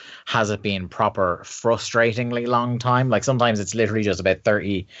occasions has it been proper frustratingly long time. Like, sometimes it's literally just about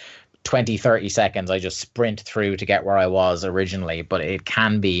 30 seconds. I just sprint through to get where I was originally, but it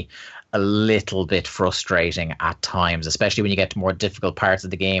can be a little bit frustrating at times, especially when you get to more difficult parts of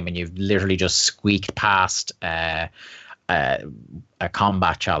the game and you've literally just squeaked past a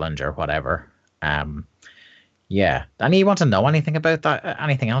combat challenge or whatever. Yeah. And you want to know anything about that?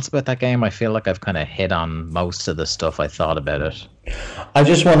 Anything else about that game? I feel like I've kind of hit on most of the stuff I thought about it. I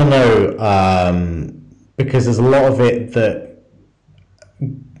just want to know, because there's a lot of it that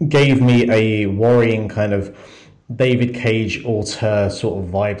gave me a worrying kind of David Cage auteur sort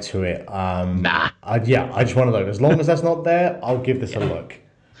of vibe to it. Nah. I just want to know, as long as that's not there, I'll give this a look.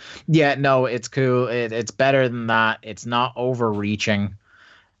 Yeah, no, it's cool. It's better than that. It's not overreaching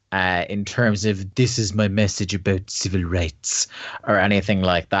in terms of this is my message about civil rights or anything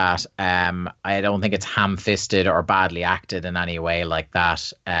like that. I don't think it's ham-fisted or badly acted in any way like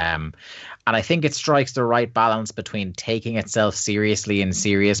that. And I think it strikes the right balance between taking itself seriously in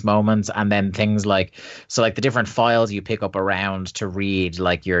serious moments and then things like like the different files you pick up around to read,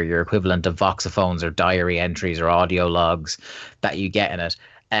 like your equivalent of voxophones or diary entries or audio logs that you get in it.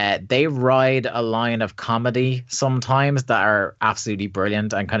 They ride a line of comedy sometimes that are absolutely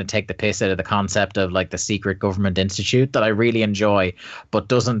brilliant and kind of take the piss out of the concept of like the secret government institute that I really enjoy, but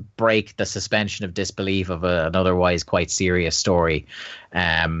doesn't break the suspension of disbelief of an otherwise quite serious story.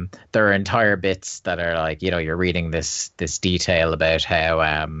 There are entire bits that are like, you're reading this detail about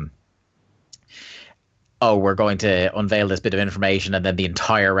how oh, we're going to unveil this bit of information, and then the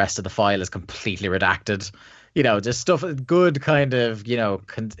entire rest of the file is completely redacted. Just stuff, good kind of,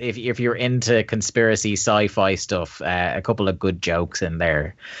 if you're into conspiracy sci-fi stuff, a couple of good jokes in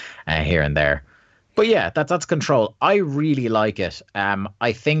there, here and there. But yeah, that's Control. I really like it.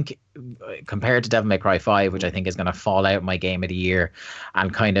 I think compared to Devil May Cry 5, which I think is going to fall out my game of the year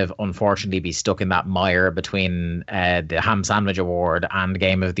and kind of unfortunately be stuck in that mire between the Ham Sandwich Award and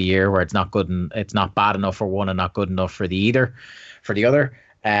Game of the Year, where it's not good and it's not bad enough for one and not good enough for the other.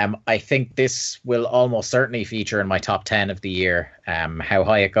 I think this will almost certainly feature in my top 10 of the year. How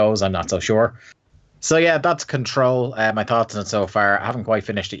high it goes, I'm not so sure. So yeah, that's Control. My thoughts on it so far. I haven't quite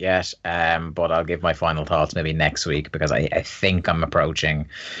finished it yet, but I'll give my final thoughts maybe next week because I think I'm approaching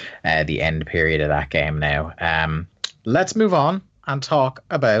the end period of that game now. Let's move on and talk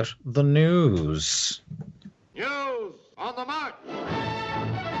about the news. News on the march.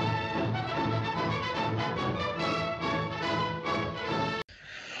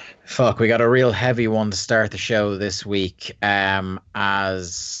 Fuck, we got a real heavy one to start the show this week,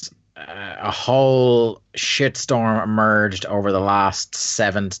 as a whole shitstorm emerged over the last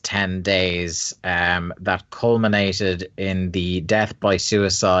 7 to 10 days that culminated in the death by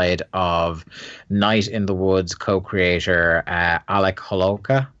suicide of Night in the Woods co-creator Alec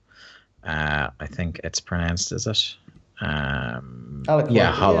Holowka. I think it's pronounced, is it? Alec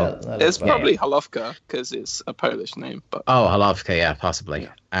yeah, It's probably Holowka because it's a Polish name. But Holowka, yeah, possibly.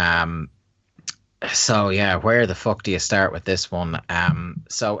 Yeah. So yeah, where the fuck do you start with this one?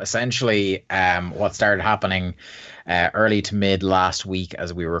 So essentially, what started happening early to mid last week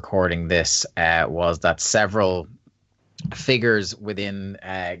as we were recording this was that several figures within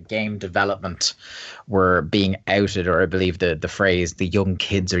game development were being outed, or I believe the phrase the young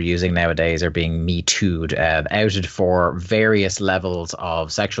kids are using nowadays are being Me Too'd, outed for various levels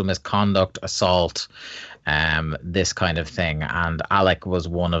of sexual misconduct, assault, this kind of thing. And Alec was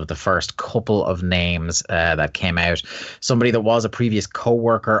one of the first couple of names that came out. Somebody that was a previous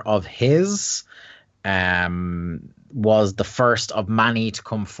co-worker of his was the first of many to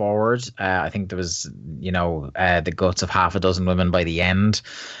come forward. I think there was, the guts of half a dozen women by the end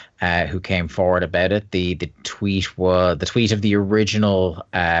who came forward about it. The tweet of the original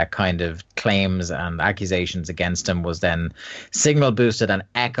kind of claims and accusations against him was then signal boosted and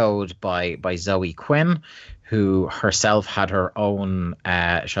echoed by Zoe Quinn, who herself had her own,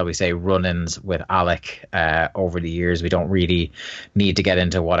 shall we say, run-ins with Alec over the years. We don't really need to get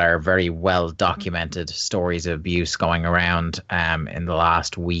into what are very well-documented stories of abuse going around in the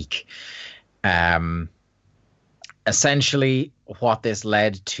last week. Essentially, what this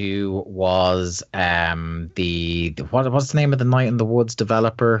led to was what's the name of the Night in the Woods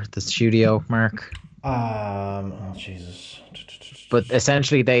developer, the studio, Mark? Oh Jesus. But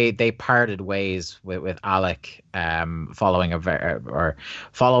essentially, they parted ways with Alec following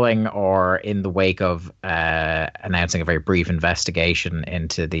or in the wake of announcing a very brief investigation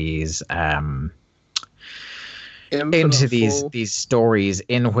into these these stories,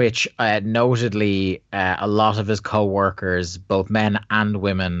 in which notedly a lot of his co-workers, both men and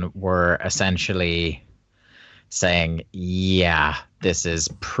women, were essentially saying, yeah, this is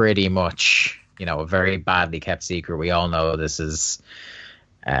pretty much a very badly kept secret. We all know this is,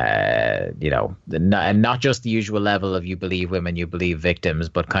 not just the usual level of you believe women, you believe victims,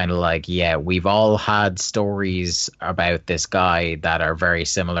 but kind of like, yeah, we've all had stories about this guy that are very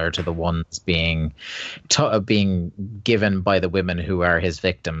similar to the ones being given by the women who are his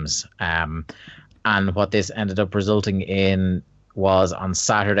victims. And what this ended up resulting in was, on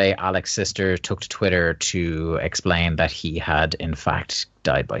Saturday, Alec's sister took to Twitter to explain that he had in fact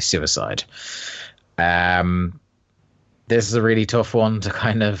died by suicide. This is a really tough one to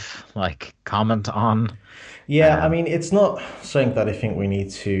kind of like comment on. Yeah, I mean, it's not something that I think we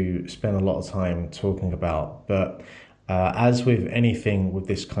need to spend a lot of time talking about, but as with anything with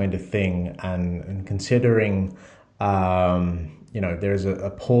this kind of thing, and considering, there's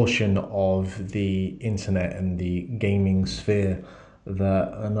a portion of the internet and the gaming sphere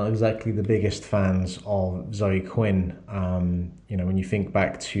that are not exactly the biggest fans of Zoe Quinn. When you think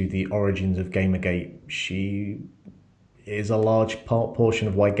back to the origins of Gamergate, she is a large portion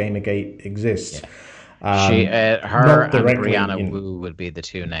of why Gamergate exists. Her Not and directly, Brianna Wu would be the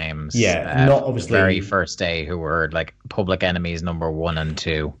two names. Yeah, not from the obviously very first day, who were like public enemies number 1 and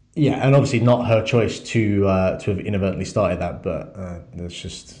 2. Yeah, and obviously not her choice to have inadvertently started that, but that's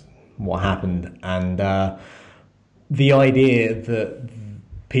just what happened. And the idea that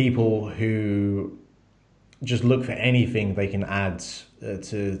people who just look for anything they can add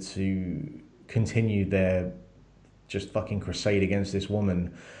to continue their just fucking crusade against this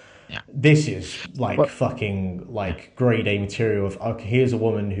woman. Yeah. This is fucking grade A material of, okay, here's a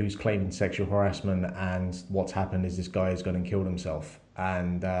woman who's claiming sexual harassment, and what's happened is this guy has gone and killed himself.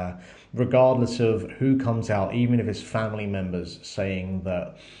 And regardless of who comes out, even if it's family members saying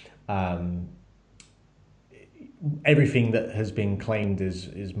that everything that has been claimed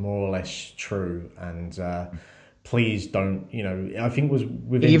is more or less true, and please don't, I think it was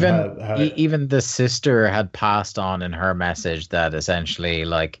within even the sister had passed on in her message that essentially,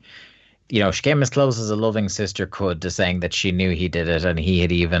 she came as close as a loving sister could to saying that she knew he did it, and he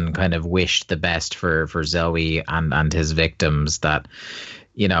had even kind of wished the best for Zoe and his victims. That,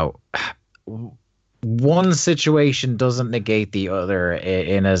 one situation doesn't negate the other,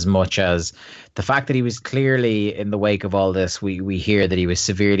 in as much as the fact that he was clearly, in the wake of all this, we hear that he was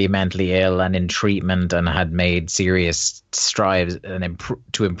severely mentally ill and in treatment and had made serious strides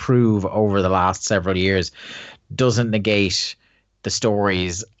to improve over the last several years, doesn't negate the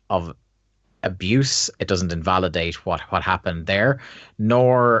stories of abuse. It doesn't invalidate what happened there,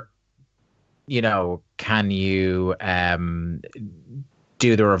 nor can you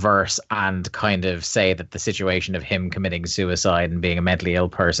do the reverse and kind of say that the situation of him committing suicide and being a mentally ill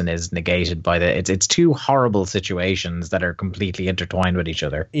person is negated by it's two horrible situations that are completely intertwined with each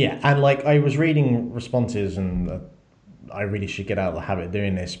other. Yeah, and I was reading responses, and I really should get out of the habit of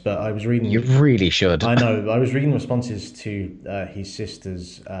doing this, but I was reading... You really should. I know. I was reading responses to his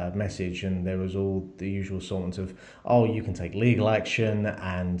sister's message, and there was all the usual sorts of, you can take legal action,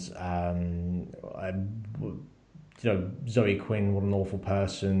 and Zoe Quinn, what an awful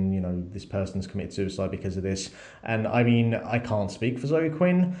person, this person's committed suicide because of this. And I mean, I can't speak for Zoe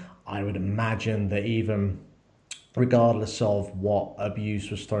Quinn. I would imagine that even regardless of what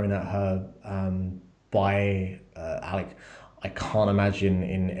abuse was thrown at her by Alec, I can't imagine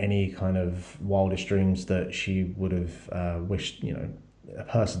in any kind of wildest dreams that she would have wished, a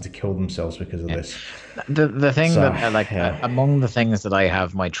person to kill themselves because of this. The thing among the things that I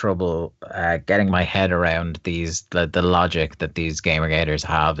have my trouble getting my head around, the logic that these Gamergaters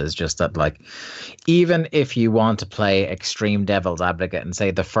have, is just that, even if you want to play extreme devil's advocate and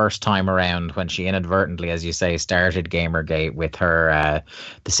say the first time around when she inadvertently, as you say, started Gamergate with her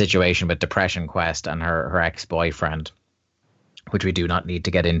the situation with Depression Quest and her ex-boyfriend, which we do not need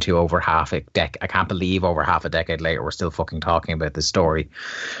to get into over half a decade. I can't believe over half a decade later we're still fucking talking about this story.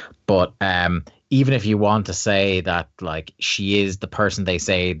 But even if you want to say that she is the person they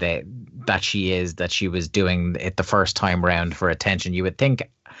say that she was doing it the first time around for attention, you would think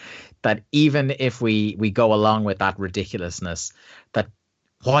that even if we go along with that ridiculousness, that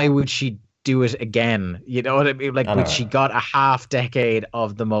why would she do it again? You know what I mean? She got a half decade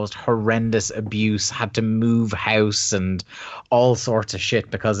of the most horrendous abuse, had to move house and all sorts of shit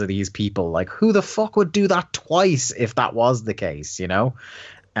because of these people. Who the fuck would do that twice if that was the case,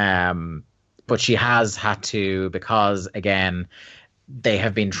 but she has had to, because again, they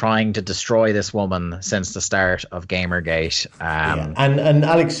have been trying to destroy this woman since the start of Gamergate. And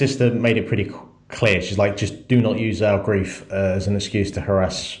Alex's sister made it pretty clear. She's like, just do not use our grief as an excuse to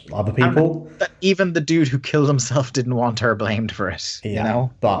harass other people. Even the dude who killed himself didn't want her blamed for it.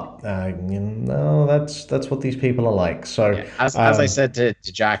 But that's what these people are like. So as I said to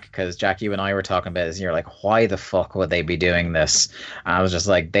Jack, because Jack, you and I were talking about this, and you're like, why the fuck would they be doing this? And I was just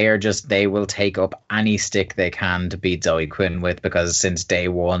like, they will take up any stick they can to beat Zoe Quinn with, because since day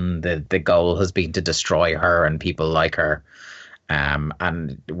one the goal has been to destroy her and people like her.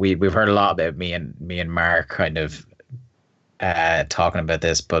 And we've heard a lot about me and Mark kind of talking about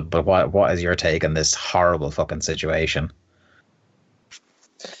this, but what is your take on this horrible fucking situation?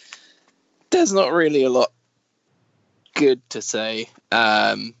 There's not really a lot good to say.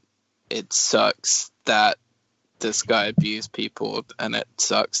 It sucks that this guy abused people, and it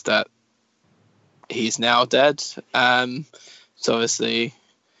sucks that he's now dead. So obviously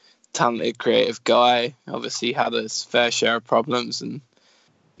talented, creative guy. Obviously had his fair share of problems and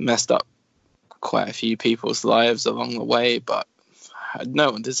messed up quite a few people's lives along the way, but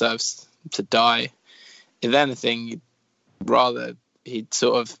no one deserves to die. If anything, you'd rather he'd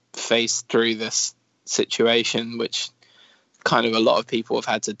sort of faced through this situation, which kind of a lot of people have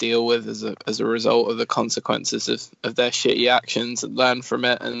had to deal with as a result of the consequences of their shitty actions, and learn from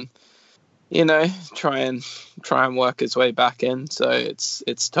it, and try and work his way back in. So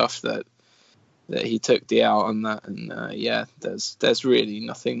it's tough that he took the out on that, and there's really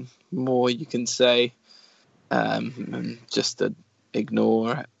nothing more you can say, and just to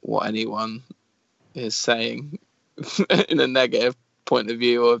ignore what anyone is saying in a negative point of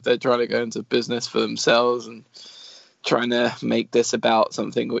view, or if they're trying to go into business for themselves and trying to make this about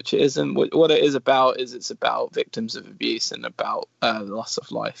something which it isn't. What it is about is it's about victims of abuse and about the loss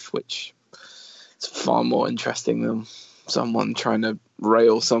of life, which is far more interesting than someone trying to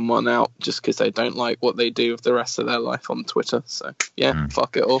rail someone out just because they don't like what they do with the rest of their life on Twitter. So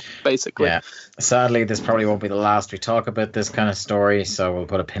fuck it all, basically. Yeah. Sadly, this probably won't be the last we talk about this kind of story, so we'll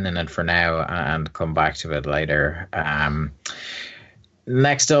put a pin in it for now and come back to it later.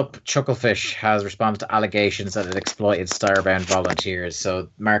 Next up, Chucklefish has responded to allegations that it exploited Starbound volunteers. So,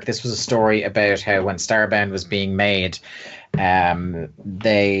 Mark, this was a story about how when Starbound was being made,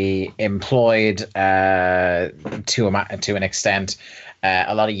 they employed, to an extent,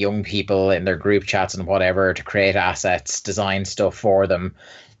 a lot of young people in their group chats and whatever to create assets, design stuff for them.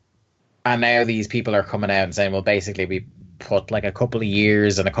 And now these people are coming out and saying, well, basically, we put like a couple of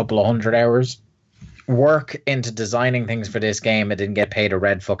years and a couple of 100 hours work into designing things for this game. It didn't get paid a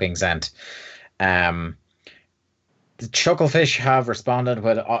red fucking cent. The Chucklefish have responded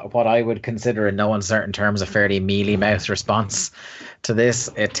with what I would consider in no uncertain terms a fairly mealy-mouthed response to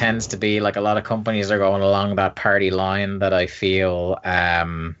this. It tends to be like a lot of companies are going along that party line that I feel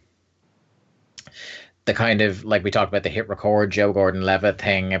the kind of, like we talked about the hit record Joe Gordon-Levitt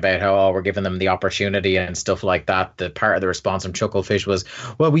thing about how we're giving them the opportunity and stuff like that. The part of the response from Chucklefish was,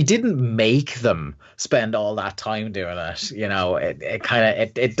 well, we didn't make them spend all that time doing it. It kind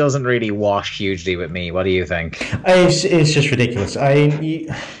of it doesn't really wash hugely with me. What do you think? It's just ridiculous.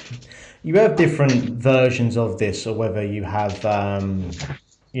 You have different versions of this, or whether you have hiring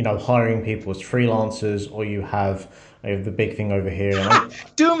people as freelancers, or you have the big thing over here.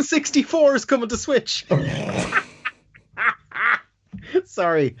 Doom 64 is coming to Switch.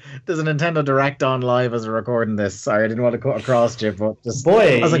 Sorry, there's a Nintendo Direct on live as we're recording this. Sorry, I didn't want to cut across you, but just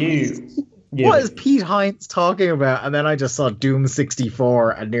boy, I was like, what is Pete Hines talking about? And then I just saw Doom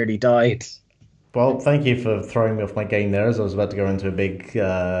 64 and nearly died. Well, thank you for throwing me off my game there, as I was about to go into a big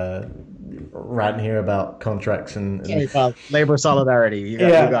rant here about contracts and labor solidarity. You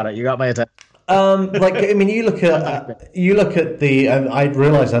got it. You got my attention. You look at the. I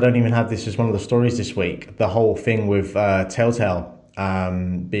realised I don't even have this as one of the stories this week. The whole thing with Telltale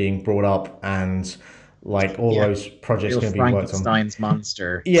being brought up, and like all those projects going to be worked on. Frankenstein's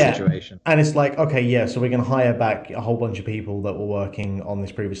monster situation. And it's like, okay, so we're going to hire back a whole bunch of people that were working on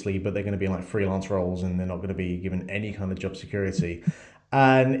this previously, but they're going to be in like freelance roles, and they're not going to be given any kind of job security.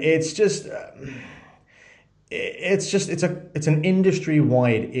 And it's just. It's an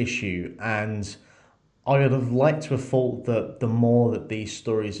industry-wide issue, and I would have liked to have thought that the more that these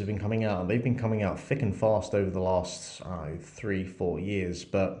stories have been coming out, and they've been coming out thick and fast over the last 3-4 years,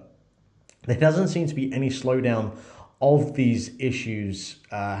 but there doesn't seem to be any slowdown of these issues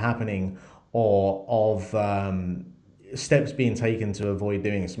happening, or of steps being taken to avoid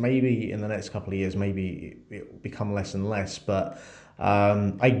doing this. Maybe in the next couple of years, maybe it will become less and less, but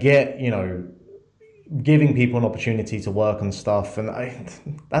I get, giving people an opportunity to work on stuff, and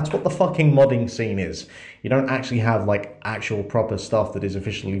that's what the fucking modding scene is. You don't actually have like actual proper stuff that is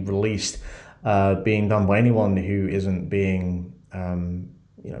officially released being done by anyone who isn't being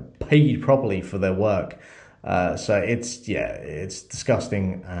paid properly for their work. So it's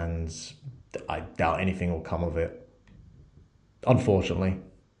disgusting, and I doubt anything will come of it, unfortunately.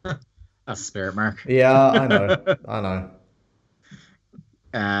 That's spirit, Mark. Yeah, I know.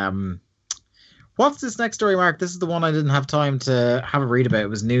 What's this next story, Mark? This is the one I didn't have time to have a read about. It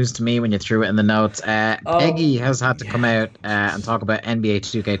was news to me when you threw it in the notes. Peggy has had to come out and talk about NBA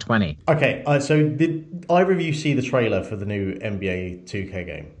 2K20. Okay, so did either of you see the trailer for the new NBA 2K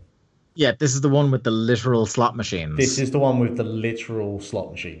game? Yeah, this is the one with the literal slot machines. This is the one with the literal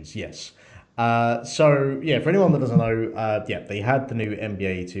slot machines, yes. For anyone that doesn't know, they had the new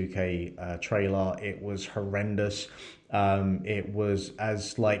NBA 2K trailer. It was horrendous. It was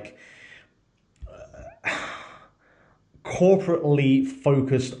as like corporately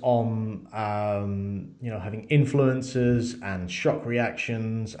focused on having influencers and shock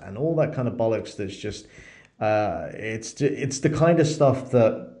reactions and all that kind of bollocks. That's just it's the kind of stuff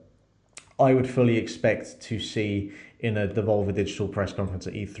that I would fully expect to see in a Devolver Digital press conference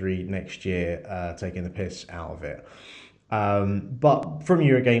at E3 next year, taking the piss out of it. But from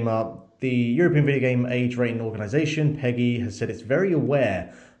Eurogamer, the European Video Game Age Rating Organization, PEGI, has said it's very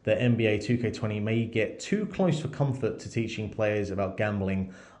aware that NBA 2K20 may get too close for comfort to teaching players about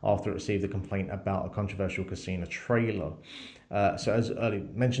gambling after it received a complaint about a controversial casino trailer. So as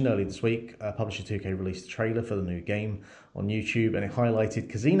mentioned earlier this week, Publisher 2K released a trailer for the new game on YouTube, and it highlighted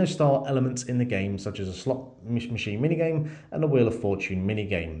casino-style elements in the game, such as a slot machine minigame and a Wheel of Fortune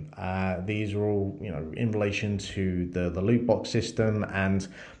minigame. These are all, in relation to the loot box system, and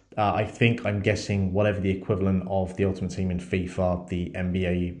I'm guessing whatever the equivalent of the Ultimate Team in FIFA, the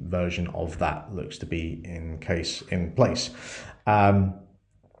NBA version of that looks to be in place.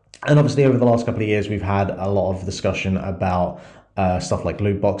 And obviously, over the last couple of years, we've had a lot of discussion about stuff like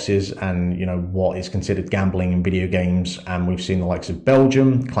loot boxes and, what is considered gambling in video games. And we've seen the likes of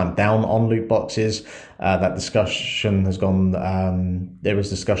Belgium clamp down on loot boxes. That discussion has gone, there was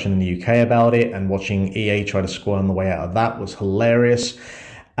discussion in the UK about it, and watching EA try to squirm the way out of that was hilarious.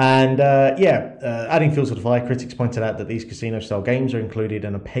 And adding fuel to the fire, critics pointed out that these casino-style games are included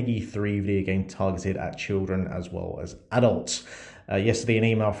in a PEGI 3 video game targeted at children as well as adults. Yesterday, an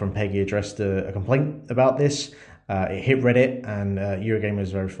email from PEGI addressed a complaint about this. It hit Reddit, and Eurogamer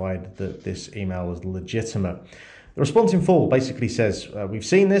has verified that this email was legitimate. The response in full basically says, we've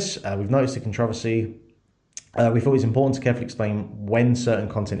seen this, we've noticed the controversy. We thought it's important to carefully explain when certain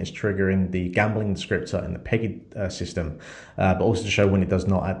content is triggering the gambling descriptor in the PEGI system, but also to show when it does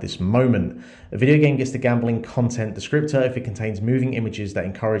not at this moment. A video game gets the gambling content descriptor if it contains moving images that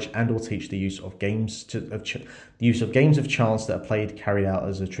encourage and/or teach the use of games of chance that are carried out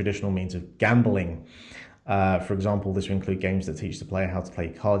as a traditional means of gambling. For example, this will include games that teach the player how to play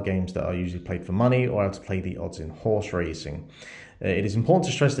card games that are usually played for money, or how to play the odds in horse racing. It is important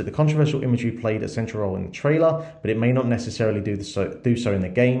to stress that the controversial imagery played a central role in the trailer, but it may not necessarily do so in the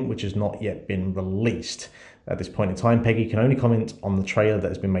game, which has not yet been released. At this point in time, PEGI can only comment on the trailer that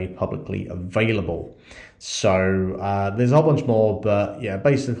has been made publicly available. So there's a whole bunch more, but yeah,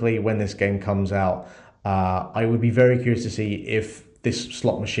 basically when this game comes out, I would be very curious to see if this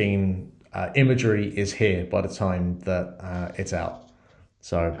slot machine imagery is here by the time that it's out.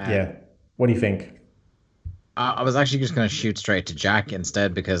 So yeah, what do you think? I was actually just going to shoot straight to Jack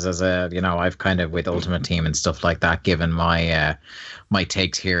instead, because I've kind of, with Ultimate Team and stuff like that, given my my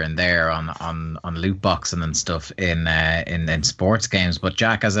takes here and there on loot boxing and stuff in sports games. But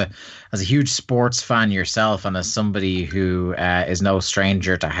Jack, as a huge sports fan yourself, and as somebody who is no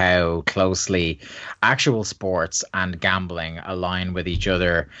stranger to how closely actual sports and gambling align with each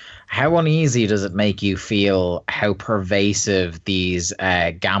other, how uneasy does it make you feel how pervasive these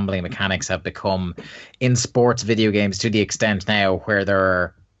gambling mechanics have become in sports video games, to the extent now where there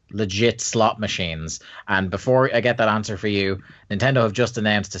are legit slot machines? And before I get that answer for you, Nintendo have just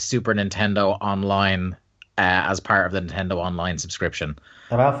announced a Super Nintendo Online as part of the Nintendo Online subscription.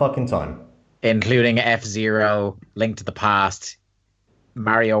 About fucking time. Including F-Zero, Link to the Past,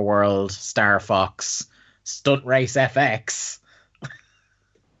 Mario World, Star Fox, Stunt Race FX.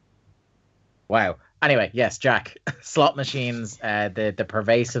 Wow. Anyway, yes, Jack, slot machines, the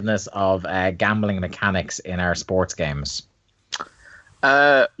pervasiveness of gambling mechanics in our sports games.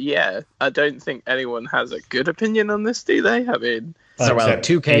 Yeah, I don't think anyone has a good opinion on this, do they? I mean,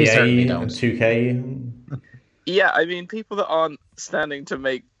 2K certainly don't. 2K. Yeah, I mean, people that aren't standing to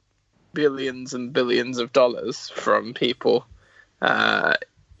make billions and billions of dollars from people,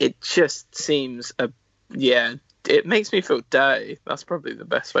 it just seems it makes me feel dirty. That's probably the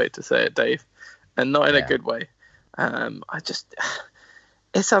best way to say it, Dave, and not in a good way.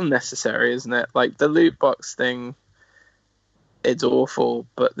 It's unnecessary, isn't it? Like the loot box thing, it's awful,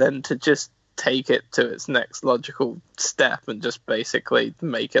 but then to just take it to its next logical step and just basically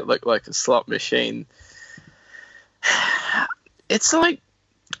make it look like a slot machine, it's like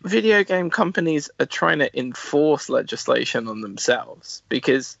video game companies are trying to enforce legislation on themselves,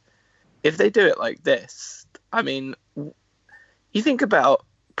 because if they do it like this, I mean, you think about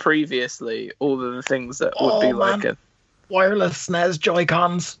previously all of the things that would be like a wireless SNES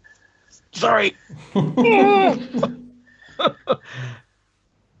Joy-Cons. Sorry.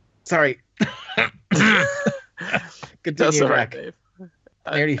 Sorry. Continue, That's all right, Jack. Dave.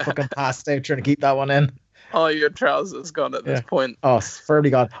 Nearly fucking passed out trying to keep that one in. Oh, your trousers gone at this point. Oh, firmly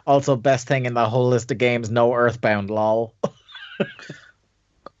gone. Also, best thing in that whole list of games, no Earthbound, lol.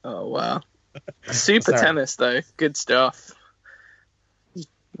 Oh, wow. Super Sorry. Tennis, though, good stuff.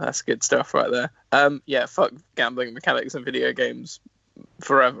 That's good stuff right there. Yeah, fuck gambling mechanics and video games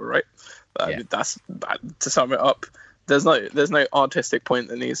forever, right? Yeah. That's to sum it up. There's no artistic point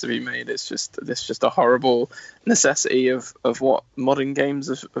that needs to be made. It's just a horrible necessity of what modern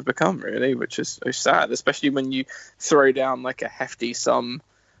games have become, really, which is sad, especially when you throw down like a hefty sum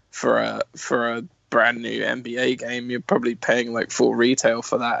for a brand new NBA game. You're probably paying like full retail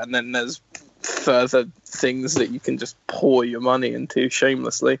for that, and then there's further things that you can just pour your money into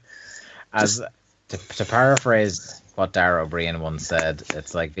shamelessly. As to paraphrase what Dara O'Brien once said,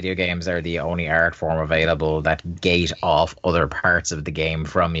 it's like video games are the only art form available that gate off other parts of the game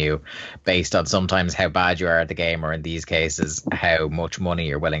from you based on sometimes how bad you are at the game, or in these cases how much money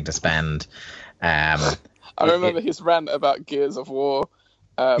you're willing to spend. I remember his rant about Gears of War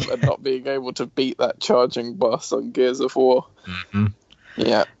and not being able to beat that charging boss on Gears of War. Mm-hmm.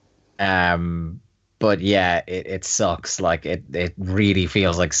 Yeah. But yeah, it sucks. Like it really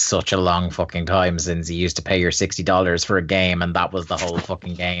feels like such a long fucking time since you used to pay your $60 for a game, and that was the whole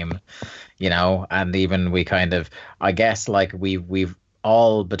fucking game, you know. And even we kind of, I guess, like we've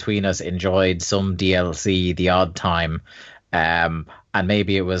all between us enjoyed some DLC the odd time, and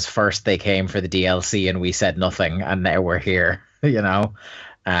maybe it was first they came for the DLC and we said nothing, and now we're here, you know.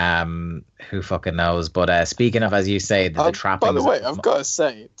 Who fucking knows? But speaking of, as you say, the trappings. By the way, I've got to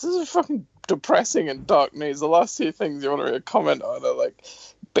say, this is fucking depressing and dark news. The last two things you want to really comment on are like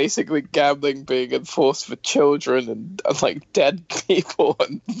basically gambling being enforced for children and like dead people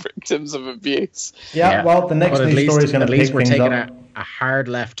and victims of abuse. Yeah, well, the next news story is going to pick we're things taking up. a hard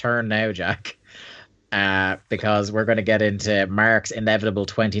left turn now, Jack. Because we're going to get into Mark's inevitable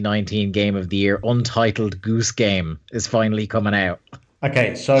 2019 Game of the Year. Untitled Goose Game is finally coming out.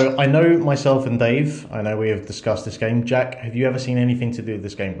 Okay, so I know myself and Dave, I know we have discussed this game. Jack, have you ever seen anything to do with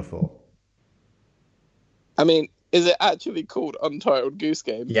this game before? I mean, is it actually called Untitled Goose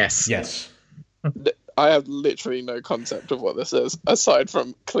Game? Yes. Yes. I have literally no concept of what this is, aside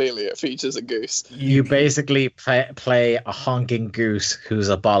from clearly it features a goose. You basically play a honking goose who's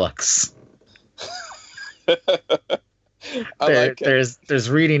a bollocks. There's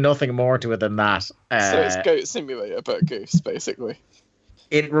really nothing more to it than that. So it's Goat Simulator, but a goose, basically.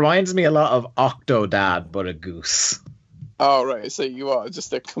 It reminds me a lot of Octodad, but a goose. Oh, right. So you are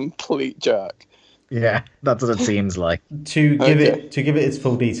just a complete jerk. Yeah, that's what it seems like. To give it its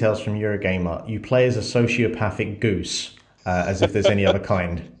full details from Eurogamer, you play as a sociopathic goose, as if there's any other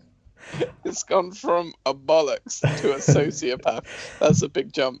kind. It's gone from a bollocks to a sociopath. That's a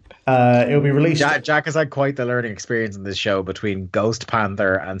big jump. It'll be released. Jack has had quite the learning experience in this show between Ghost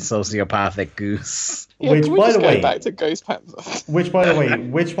Panther and sociopathic goose. Yeah, Which, can we by just the go way, back to Ghost Panther? Which, by the way,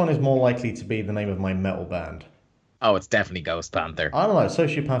 which one is more likely to be the name of my metal band? Oh, it's definitely Ghost Panther. I don't know.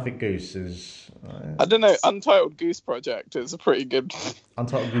 Sociopathic Goose is. I don't know. Untitled Goose Project is a pretty good.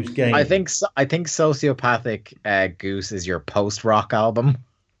 Untitled Goose Game. I think sociopathic Goose is your post rock album.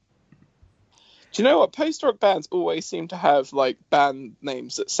 Do you know what? Post-rock bands always seem to have like band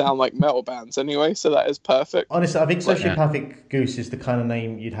names that sound like metal bands anyway, so that is perfect. Honestly, I think Sociopathic Goose is the kind of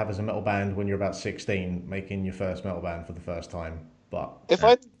name you'd have as a metal band when you're about 16, making your first metal band for the first time. But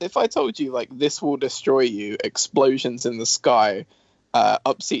if I told you like This Will Destroy You, Explosions in the Sky,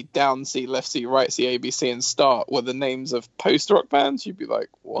 Up C, Down C, Left C, Right C, A, B, C, and Start were the names of post-rock bands, you'd be like,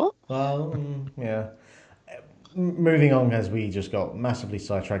 what? Well, yeah. Moving on, as we just got massively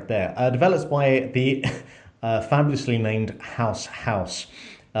sidetracked there. Developed by the fabulously named House.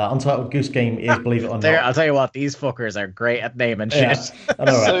 Untitled Goose Game is, believe it or not. I'll tell you what, these fuckers are great at naming shit. I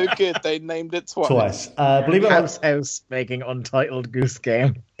know, right? So good, they named it twice. Believe it or not, House making Untitled Goose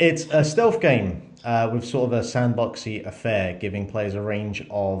Game. it's a stealth game with sort of a sandboxy affair, giving players a range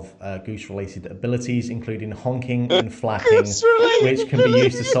of goose-related abilities, including honking and flapping, which can be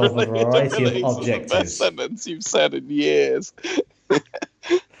used to solve a variety of objectives. The best sentence you've said in years.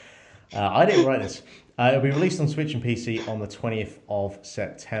 I didn't write this. It'll be released on Switch and PC on the 20th of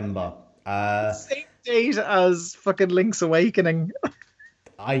September. Same date as fucking Link's Awakening.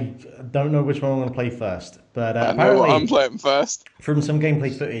 I don't know which one I'm going to play first, but I know what I'm apparently playing first. from some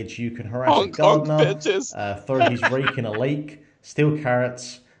gameplay footage, you can harass Honk, a honk, gardener, bitches. throw his rake in a lake, steal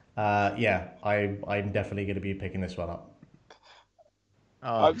carrots. Yeah, I'm definitely going to be picking this one up.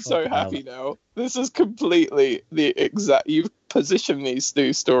 Oh, I'm so fucking hell. happy now. This is completely the exact. You've positioned these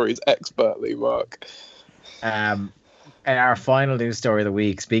two stories expertly, Mark. And our final news story of the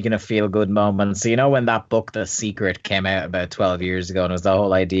week, speaking of feel good moments, so you know when that book The Secret came out about 12 years ago, and it was the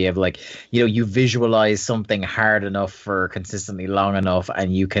whole idea of like, you visualize something hard enough for consistently long enough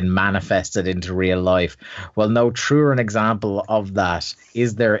and you can manifest it into real life. Well, no truer an example of that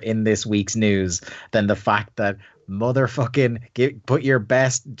is there in this week's news than the fact that put your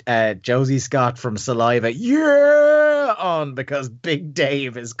best Josie Scott from Saliva on, because Big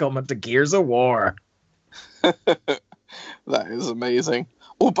Dave is coming to Gears of War. That is amazing.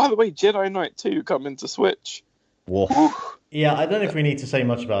 Oh, by the way, Jedi Knight 2 coming to Switch. Woof. Yeah, I don't know if we need to say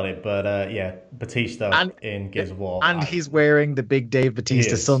much about it, but yeah, Batista in Gears of War. And he's wearing the Big Dave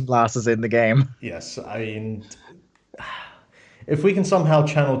Batista sunglasses in the game. Yes, I mean, if we can somehow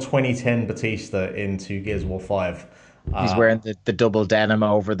channel 2010 Batista into Gears of War 5. He's wearing the double denim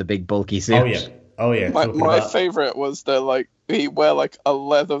over the big bulky suit. Oh yeah. My favourite was he wear like a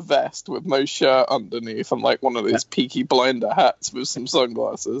leather vest with no shirt underneath and like one of those Peaky Blinder hats with some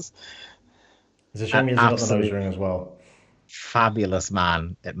sunglasses. It's a shame he hasn't got the nose ring as well. Fabulous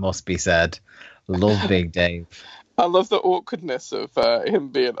man, it must be said. Love Big Dave. I love the awkwardness of him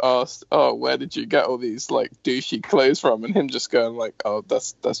being asked, "Oh, where did you get all these like douchey clothes from?" And him just going like, "Oh,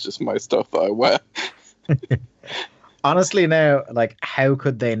 that's just my stuff that I wear." Honestly, now, like, how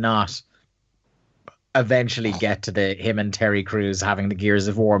could they not eventually get to him and Terry Crews having the Gears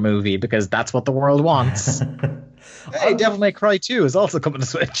of War movie, because that's what the world wants. Hey, Devil May Cry 2 is also coming to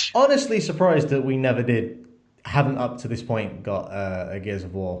Switch. Honestly surprised that we never haven't up to this point got a Gears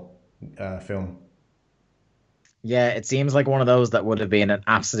of War film. Yeah, it seems like one of those that would have been an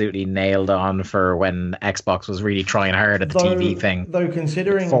absolutely nailed on for when Xbox was really trying hard at the TV thing. Though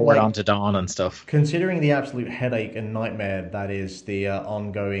considering Forward onto Dawn and stuff. Considering the absolute headache and nightmare that is the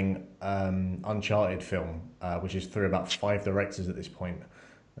ongoing Uncharted film, which is through about 5 directors at this point,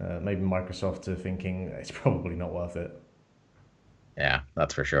 maybe Microsoft are thinking it's probably not worth it. Yeah,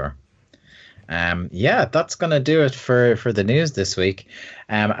 that's for sure. Yeah, that's going to do it for the news this week.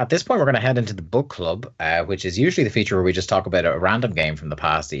 At this point, we're going to head into the book club, which is usually the feature where we just talk about a random game from the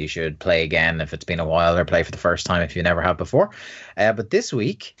past that you should play again if it's been a while, or play for the first time if you never have before. But this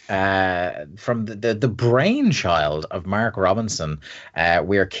week, from the brainchild of Mark Robinson,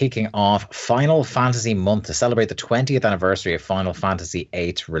 we are kicking off Final Fantasy Month to celebrate the 20th anniversary of Final Fantasy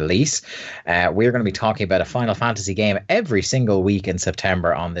VIII release. We're going to be talking about a Final Fantasy game every single week in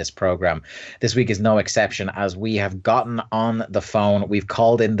September on this program. This week is no exception, as we have gotten on the phone. We've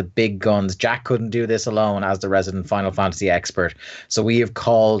called in the big guns. Jack couldn't do this alone as the resident Final Fantasy expert. So we have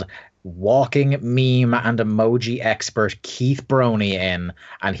called walking meme and emoji expert Keith Broni in,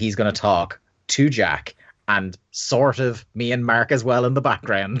 and he's going to talk to Jack and sort of me and Mark as well in the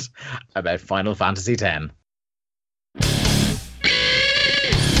background about Final Fantasy X.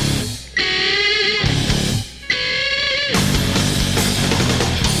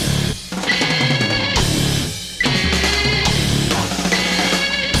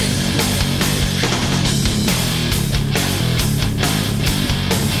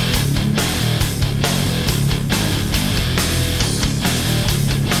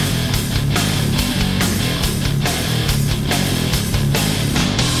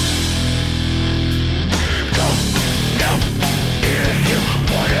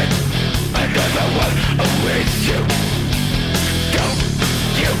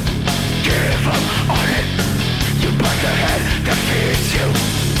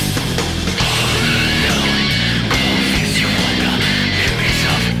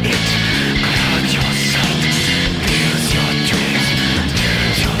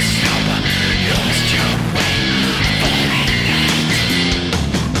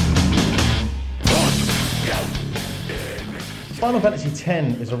 Final Fantasy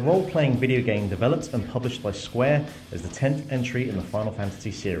X is a role-playing video game developed and published by Square as the 10th entry in the Final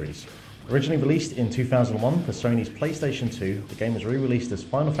Fantasy series. Originally released in 2001 for Sony's PlayStation 2, the game was re-released as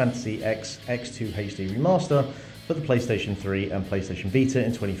Final Fantasy X X2 HD Remaster for the PlayStation 3 and PlayStation Vita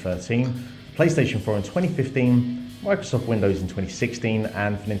in 2013, PlayStation 4 in 2015, Microsoft Windows in 2016,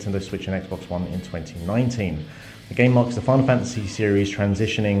 and for Nintendo Switch and Xbox One in 2019. The game marks the Final Fantasy series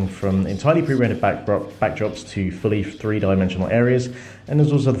transitioning from entirely pre-rendered backdrops to fully three-dimensional areas, and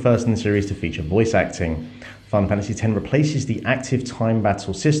is also the first in the series to feature voice acting. Final Fantasy X replaces the active time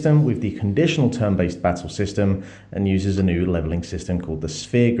battle system with the conditional turn-based battle system, and uses a new leveling system called the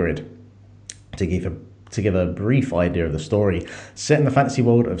Sphere Grid. To to give a brief idea of the story. Set in the fantasy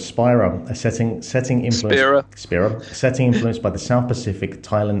world of Spira, a setting influenced by the South Pacific,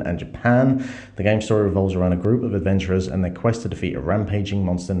 Thailand, and Japan. The game's story revolves around a group of adventurers and their quest to defeat a rampaging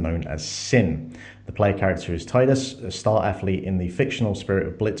monster known as Sin. The player character is Titus, a star athlete in the fictional spirit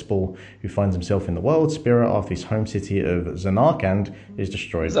of Blitzball, who finds himself in the world Spira after his home city of Zanarkand is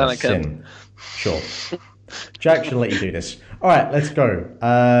destroyed by Sin. Sure. Jack should let you do this. All right, let's go.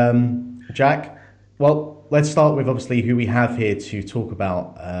 Jack, well, let's start with obviously who we have here to talk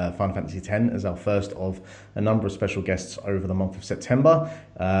about Final Fantasy X as our first of a number of special guests over the month of September.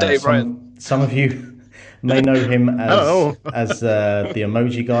 Dave Ryan. Some of you may know him as the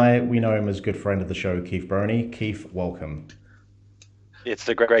emoji guy. We know him as good friend of the show, Keith Broni. Keith, welcome. It's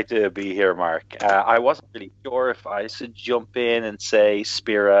great to be here, Mark. I wasn't really sure if I should jump in and say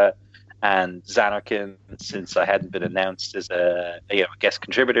Spira and Zanarkand, since I hadn't been announced as a guest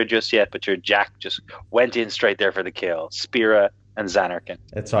contributor just yet, but your Jack just went in straight there for the kill. Spira and Zanarkand.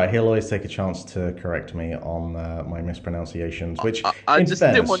 It's all right. He'll always take a chance to correct me on my mispronunciations, which I just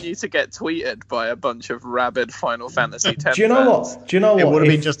didn't want you to get tweeted by a bunch of rabid Final Fantasy X Do you know fans. what? Do you know what? It would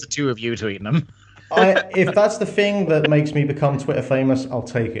have been just the two of you tweeting them. If that's the thing that makes me become Twitter famous, I'll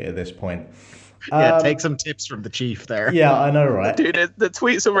take it at this point. Yeah, take some tips from the chief there. Yeah, I know, right? Dude, the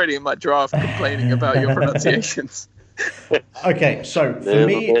tweet's already in my draft complaining about your pronunciations. Okay, so for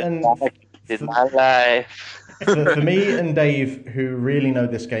me and in my life. for me and Dave, who really know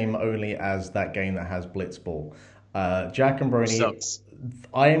this game only as that game that has Blitzball, Jack and Broni, Sucks.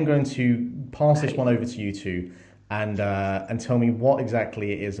 I am going to pass this one over to you two and tell me what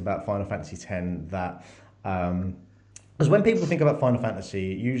exactly it is about Final Fantasy X that. Because when people think about Final Fantasy,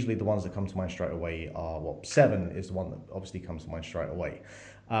 usually the ones that come to mind straight away are, 7 is the one that obviously comes to mind straight away.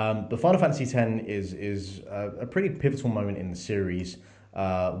 But Final Fantasy X is a pretty pivotal moment in the series.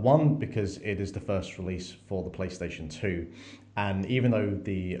 One, because it is the first release for the PlayStation 2. And even though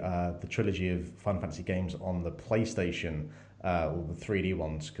the trilogy of Final Fantasy games on the PlayStation, or the 3D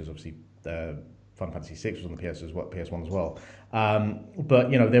ones, because obviously Final Fantasy 6 was on the PS1 as well. But,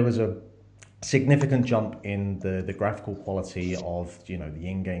 there was a significant jump in the graphical quality of the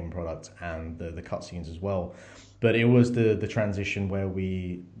in-game product and the cutscenes as well, but it was the transition where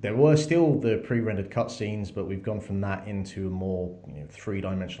there were still the pre-rendered cutscenes, but we've gone from that into more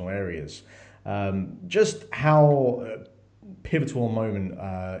three-dimensional areas. Just how pivotal a moment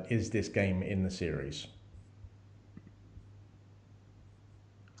is this game in the series?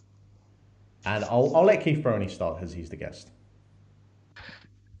 And I'll let Keith Broni start as he's the guest.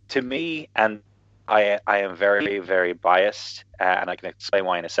 To me, and I am very, very biased, and I can explain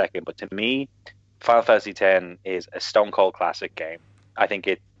why in a second, but to me, Final Fantasy X is a stone cold classic game. I think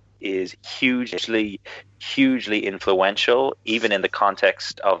it is hugely, hugely influential, even in the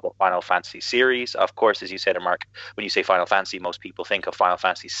context of the Final Fantasy series. Of course, as you said, Mark, when you say Final Fantasy, most people think of Final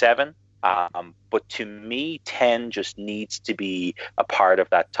Fantasy VII. But to me, 10 just needs to be a part of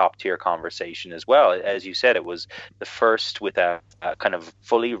that top tier conversation as well. As you said, it was the first with a kind of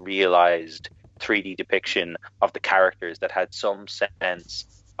fully realized 3D depiction of the characters that had some sense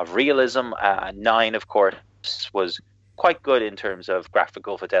of realism. 9, of course, was quite good in terms of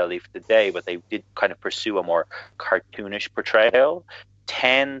graphical fidelity for the day, but they did kind of pursue a more cartoonish portrayal.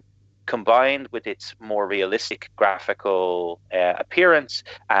 10, combined with its more realistic graphical appearance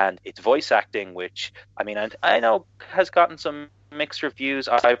and its voice acting, which I know has gotten some mixed reviews.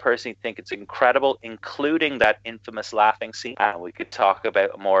 I personally think it's incredible, including that infamous laughing scene. We could talk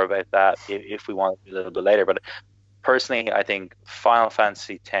more about that if we want a little bit later. But personally, I think Final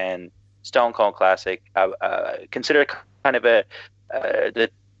Fantasy X, stone cold classic. Consider it kind of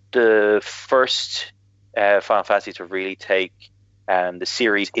the first Final Fantasy to really take the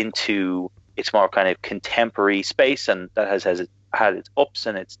series into its more kind of contemporary space, and that has had its ups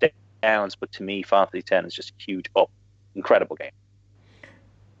and its downs. But to me, Final Fantasy X is just a huge up. Incredible game.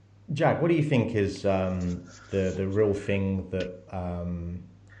 Jack, what do you think is the real thing that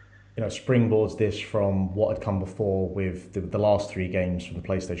springboards this from what had come before with the last 3 games from the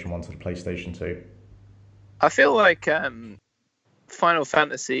PlayStation 1 to the PlayStation 2? I feel like Final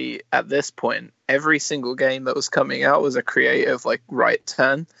Fantasy at this point, every single game that was coming out was a creative right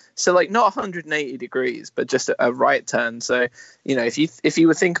turn. So not 180 degrees, but just a right turn. So if you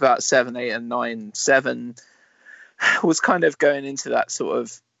would think about 7, 8, and 9, 7 was kind of going into that sort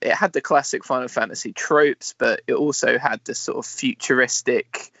of, it had the classic Final Fantasy tropes, but it also had this sort of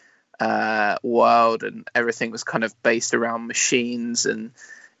futuristic world, and everything was kind of based around machines and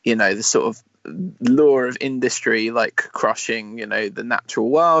the sort of law of industry, crushing the natural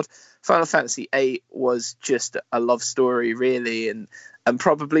world. Final Fantasy VIII was just a love story, really, and and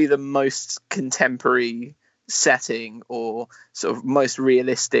probably the most contemporary setting or sort of most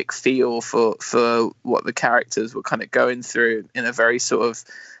realistic feel for what the characters were kind of going through, in a very sort of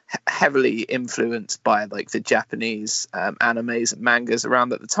heavily influenced by like the Japanese animes and mangas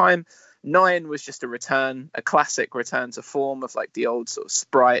around at the time. 9 was just a classic return to form of like the old sort of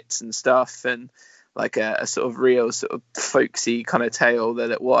sprites and stuff, and like a sort of real sort of folksy kind of tale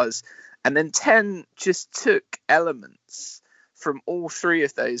that it was. And then 10 just took elements from all three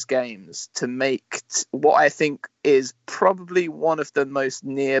of those games to make what I think is probably one of the most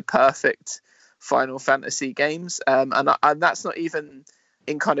near perfect Final Fantasy games. And that's not even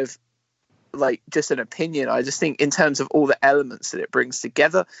in kind of like just an opinion. I just think in terms of all the elements that it brings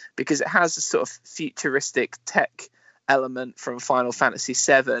together, because it has a sort of futuristic tech element from Final Fantasy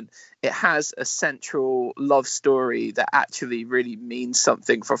VII. It has a central love story that actually really means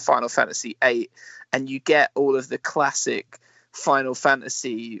something for Final Fantasy VIII, and you get all of the classic Final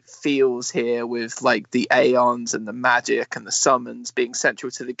Fantasy feels here with like the Aeons and the magic and the summons being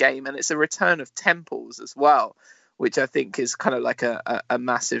central to the game. And it's a return of temples as well, which I think is kind of like a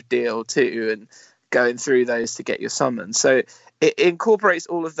massive deal too, and going through those to get your summons. So it incorporates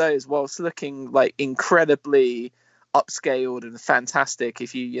all of those whilst looking like incredibly upscaled and fantastic.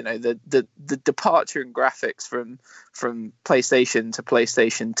 If you know the departure in graphics from PlayStation to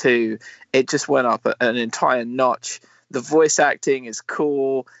PlayStation 2, it just went up an entire notch. The voice acting is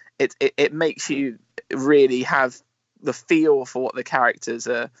cool. It makes you really have the feel for what the characters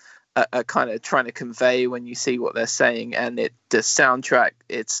are kind of trying to convey when you see what they're saying. And the soundtrack,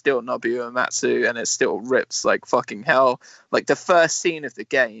 it's still Nobuo Uematsu, and it still rips like fucking hell. Like the first scene of the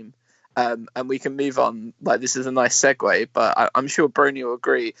game, and we can move on, like this is a nice segue, but I'm sure Brony will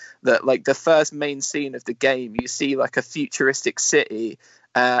agree that like the first main scene of the game, you see like a futuristic city,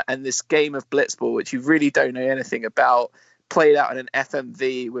 and this game of Blitzball, which you really don't know anything about, played out in an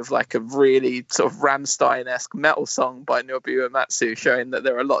FMV with like a really sort of Rammstein-esque metal song by Nobuo Uematsu, showing that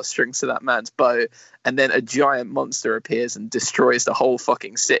there are a lot of strings to that man's bow. And then a giant monster appears and destroys the whole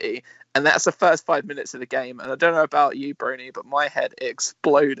fucking city. And that's the first 5 minutes of the game. And I don't know about you, Brony, but my head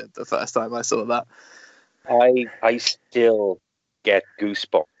exploded the first time I saw that. I still get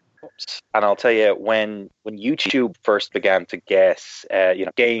goosebumps. And I'll tell you, when YouTube first began to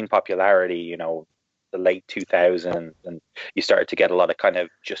gain popularity, the late 2000s, and you started to get a lot of kind of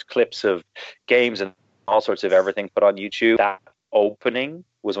just clips of games and all sorts of everything put on YouTube, that opening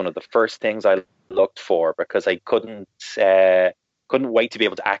was one of the first things I looked for, because I couldn't wait to be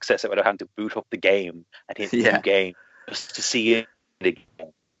able to access it without having to boot up the game and hit the new game just to see it again.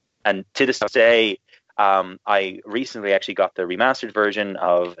 And to this day, I recently actually got the remastered version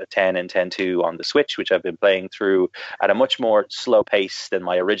of 10 and 10.2 on the Switch, which I've been playing through at a much more slow pace than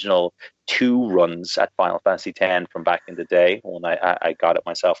my original 2 runs at Final Fantasy X from back in the day when I got it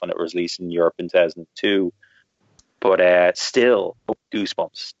myself when it was released in Europe in 2002. But still,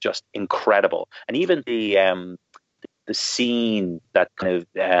 goosebumps, just incredible. And even the scene that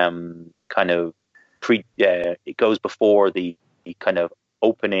it goes before the kind of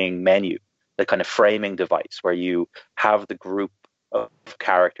opening menu, the kind of framing device where you have the group of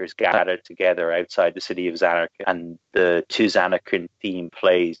characters gathered together outside the city of Zanarkand, and the To Zanarkand theme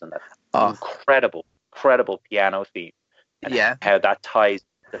plays, and that incredible piano theme, and how that ties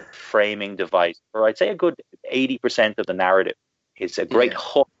the framing device, or I'd say a good 80% of the narrative, is a great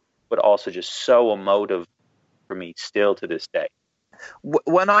hook, but also just so emotive for me still to this day.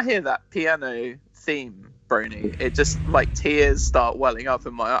 When I hear that piano theme, Brony, it just like tears start welling up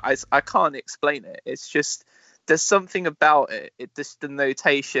in my eyes. I can't explain it. It's just, there's something about it. It just, the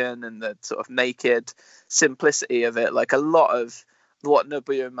notation and the sort of naked simplicity of it, like a lot of what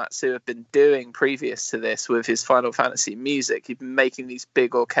Nobuo Uematsu have been doing previous to this with his Final Fantasy music. He'd been making these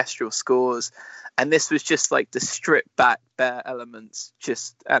big orchestral scores, and this was just like the stripped back bare elements,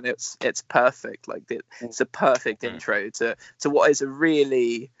 and it's perfect. Like it's a perfect intro to what is a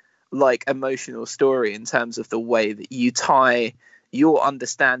really like emotional story in terms of the way that you tie your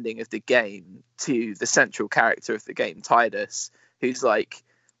understanding of the game to the central character of the game, Tidus, who's like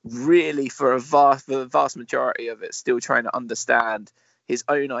really for the vast majority of it still trying to understand his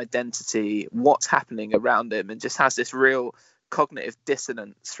own identity, what's happening around him, and just has this real cognitive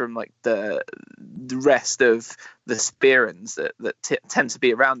dissonance from like the rest of the Spearans that tend to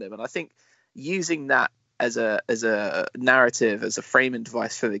be around him. And I think using that as a narrative, as a framing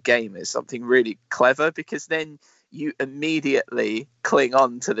device for the game, is something really clever, because then you immediately cling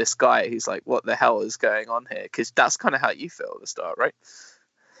on to this guy who's like, what the hell is going on here? Because that's kind of how you feel at the start, right?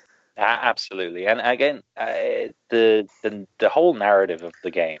 Absolutely. And again, the whole narrative of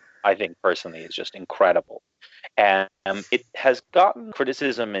the game, I think personally, is just incredible. It has gotten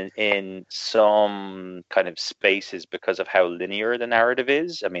criticism in some kind of spaces because of how linear the narrative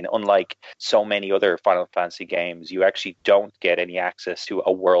is. I mean, unlike so many other Final Fantasy games, you actually don't get any access to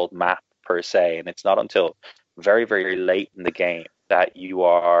a world map per se, and it's not until very, very late in the game that you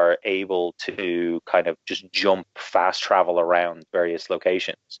are able to kind of just jump, fast travel around various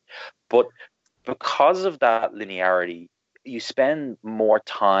locations. But because of that linearity, you spend more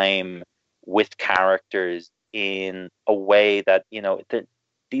time with characters in a way that,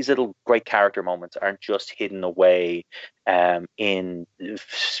 these little great character moments aren't just hidden away in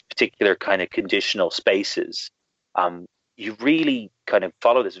particular kind of conditional spaces. You really kind of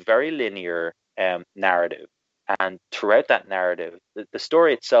follow this very linear narrative. And throughout that narrative, the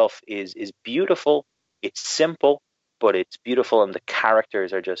story itself is beautiful. It's simple, but it's beautiful, and the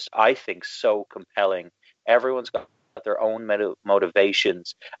characters are just, I think, so compelling. Everyone's got their own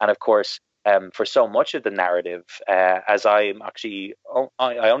motivations, and of course, for so much of the narrative, as I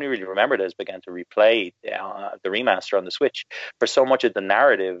only really remembered as began to replay the remaster on the Switch. For so much of the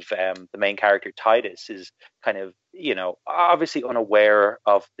narrative, the main character Titus is kind of, obviously unaware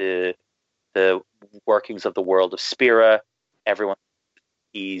of the workings of the world of Spira. Everyone,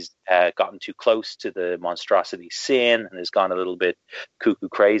 he's gotten too close to the monstrosity sin and has gone a little bit cuckoo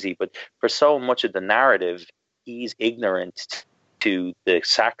crazy. But for so much of the narrative, he's ignorant to the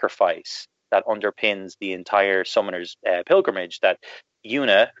sacrifice that underpins the entire summoner's pilgrimage that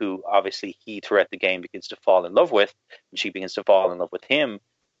Yuna, who obviously he throughout the game begins to fall in love with, and she begins to fall in love with him,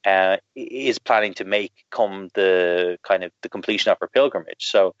 is planning to make come the kind of the completion of her pilgrimage.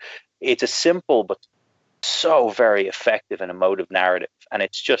 So it's a simple but so very effective and emotive narrative, and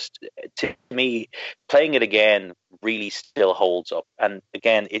it's just, to me, playing it again really still holds up. And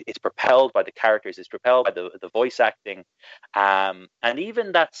again, it's propelled by the characters, it's propelled by the voice acting, and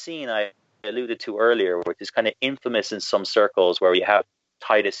even that scene I alluded to earlier, which is kind of infamous in some circles, where you have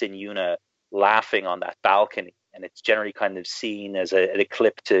Titus and Yuna laughing on that balcony, and it's generally kind of seen as a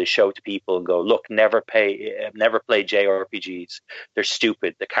clip to show to people and go, look, never play JRPGs. They're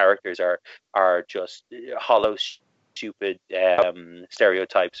stupid. The characters are just hollow, stupid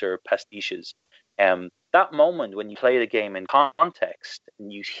stereotypes or pastiches. That moment when you play the game in context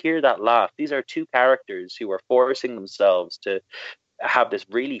and you hear that laugh, these are two characters who are forcing themselves to have this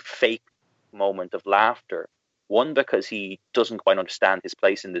really fake moment of laughter. One, because he doesn't quite understand his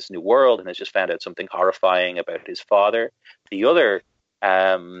place in this new world and has just found out something horrifying about his father. The other,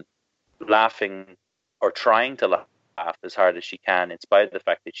 laughing or trying to laugh as hard as she can, in spite of the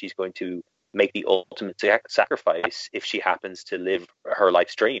fact that she's going to make the ultimate sacrifice if she happens to live her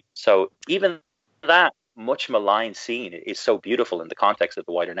life's dream. So even that much maligned scene is so beautiful in the context of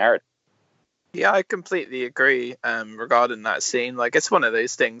the wider narrative. Yeah, I completely agree regarding that scene. Like, it's one of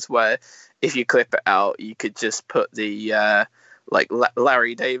those things where if you clip it out, you could just put the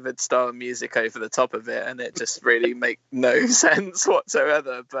Larry David style music over the top of it, and it just really make no sense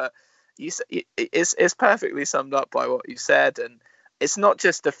whatsoever. But it's perfectly summed up by what you said, and it's not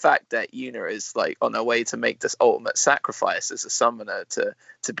just the fact that Yuna is like on her way to make this ultimate sacrifice as a summoner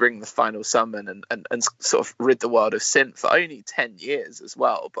to bring the final summon and sort of rid the world of sin for only 10 years as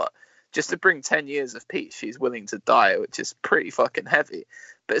well, but just to bring 10 years of peace, she's willing to die, which is pretty fucking heavy.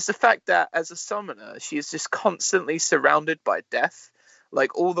 But it's the fact that as a summoner, she is just constantly surrounded by death.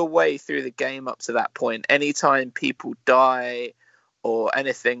 Like, all the way through the game up to that point, anytime people die or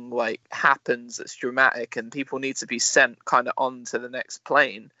anything like happens that's dramatic and people need to be sent kind of on to the next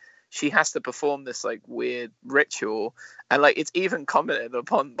plane, she has to perform this like weird ritual. And like, it's even commented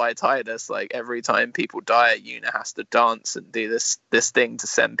upon by Titus, like every time people die, Yuna has to dance and do this thing to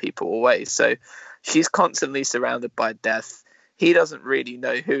send people away. So she's constantly surrounded by death. He doesn't really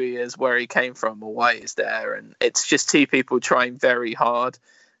know who he is, where he came from, or why he's there. And it's just two people trying very hard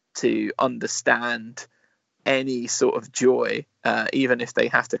to understand any sort of joy, even if they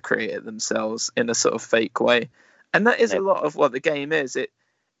have to create it themselves in a sort of fake way. And that is a lot of what the game is.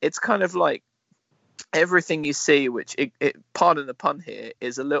 It's kind of like everything you see, which, pardon the pun here,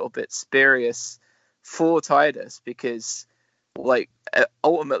 is a little bit spurious for Titus, because like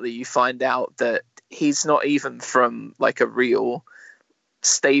ultimately you find out that he's not even from like a real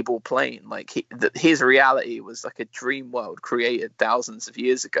stable plane. Like his reality was like a dream world created thousands of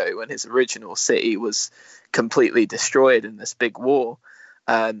years ago when his original city was completely destroyed in this big war,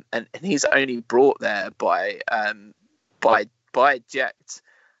 and he's only brought there by Jekt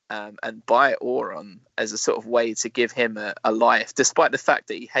and by Auron as a sort of way to give him a life, despite the fact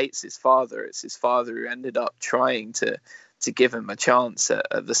that he hates his father. It's his father who ended up trying to give him a chance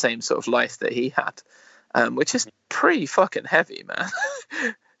at the same sort of life that he had, which is pretty fucking heavy, man.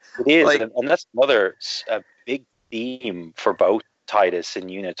 It is, Like, and that's another big theme for both Titus and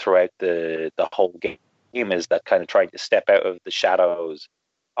Una throughout the whole game, is that kind of trying to step out of the shadows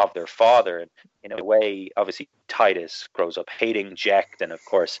of their father. And in a way, obviously, Titus grows up hating Jecht, and of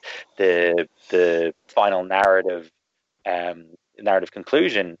course, the final narrative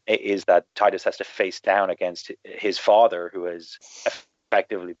conclusion is that Titus has to face down against his father, who has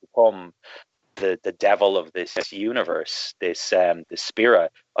effectively become the devil of this universe, this Spira,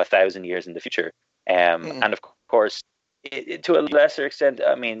 1,000 years in the future. And of course, to a lesser extent,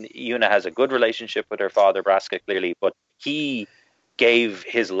 I mean, Una has a good relationship with her father, Braska, clearly, but he gave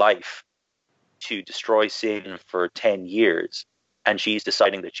his life to destroy sin for 10 years, and she's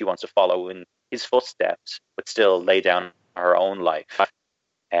deciding that she wants to follow in his footsteps, but still lay down her own life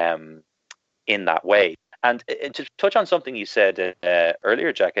in that way. And to touch on something you said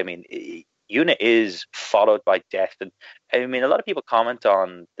earlier, Jack, I mean, Una is followed by death, and I mean, a lot of people comment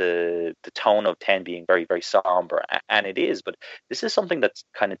on the tone of 10 being very, very somber, and it is, but this is something that's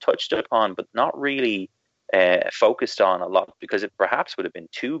kind of touched upon, but not really focused on a lot, because it perhaps would have been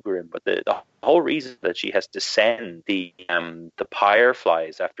too grim. But the whole reason that she has to send the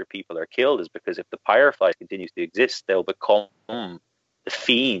Fireflies after people are killed is because if the Fireflies continues to exist, they'll become the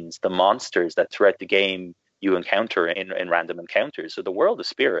fiends, the monsters that throughout the game you encounter in random encounters. So the world of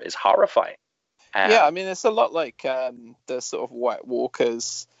Spirit is horrifying. yeah, I mean, it's a lot like the sort of White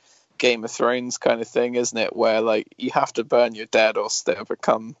Walkers, Game of Thrones kind of thing, isn't it? Where like you have to burn your dead or they'll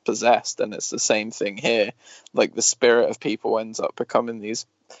become possessed, and it's the same thing here. Like the spirit of people ends up becoming these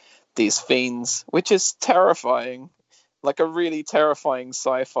fiends, which is terrifying. Like a really terrifying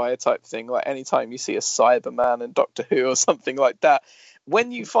sci-fi type thing. Like anytime you see a Cyberman in Doctor Who or something like that,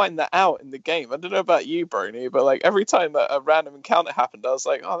 when you find that out in the game, I don't know about you, Brony, but like every time a random encounter happened, I was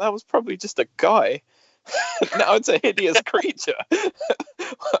like, oh, that was probably just a guy. Now it's a hideous creature.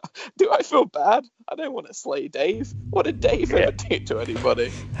 Do I feel bad? I don't want to slay Dave. What did Dave ever do to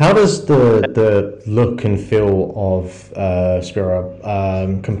anybody? How does the look and feel of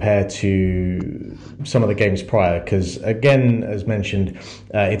Spira compare to some of the games prior? Because again, as mentioned,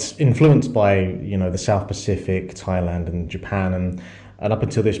 it's influenced by the South Pacific, Thailand, and Japan, and up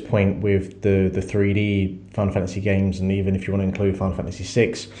until this point with the 3D Final Fantasy games, and even if you want to include Final Fantasy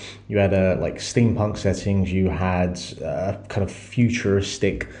VI, you had like steampunk settings, you had kind of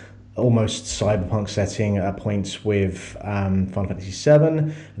futuristic, almost cyberpunk setting at points with Final Fantasy VII,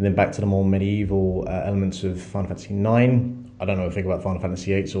 and then back to the more medieval elements of Final Fantasy IX. I don't know anything about Final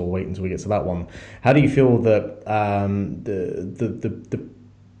Fantasy VIII, so we'll wait until we get to that one. How do you feel that the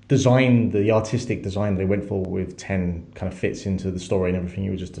design, the artistic design they went for with 10 kind of fits into the story and everything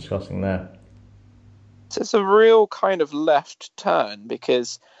you were just discussing there? So it's a real kind of left turn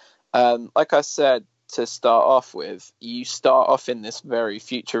because, like I said, to start off with, you start off in this very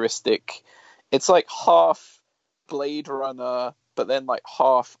futuristic, it's like half Blade Runner, but then like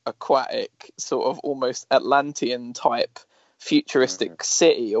half aquatic, sort of almost Atlantean type futuristic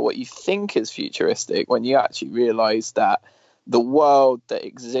city, or what you think is futuristic when you actually realize that the world that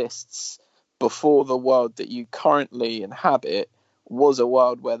exists before the world that you currently inhabit was a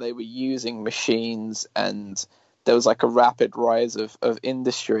world where they were using machines, and there was like a rapid rise of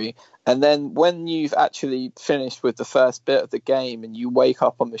industry. And then when you've actually finished with the first bit of the game and you wake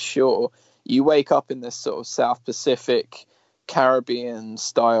up on the shore, you wake up in this sort of South Pacific, Caribbean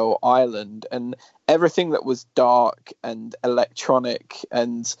style island, and everything that was dark and electronic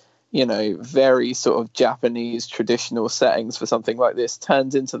and very sort of Japanese traditional settings for something like this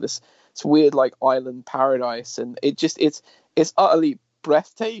turns into this weird like island paradise, and it's utterly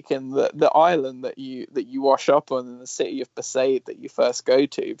breathtaking, the island that you wash up on in the city of Besaid that you first go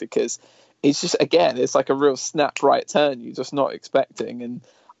to, because it's just, again, it's like a real snap right turn you're just not expecting. And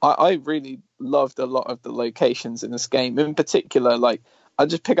I really loved a lot of the locations in this game. In particular, like, I'll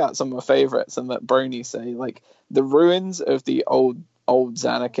just pick out some of my favorites and let Brony say, like, the ruins of the old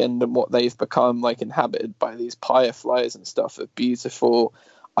Zanarkand and what they've become, like, inhabited by these fireflies and stuff, are beautiful.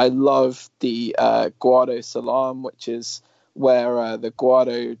 I love the Guado Salam, which is where the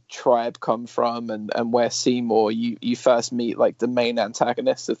Guado tribe come from, and where Seymour, you first meet, like, the main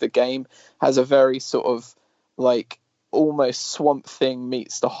antagonist of the game, has a very sort of like almost Swamp Thing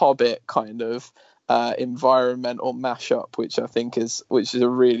meets The Hobbit kind of environmental mashup, which I think is a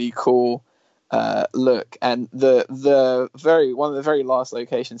really cool look. And the one of the very last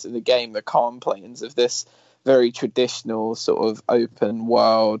locations in the game, the Calm Plains, of this very traditional sort of open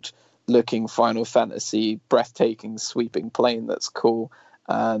world looking Final Fantasy, breathtaking sweeping plain that's cool.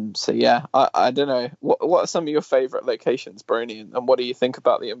 So yeah, I don't know, what are some of your favorite locations, Brony, and what do you think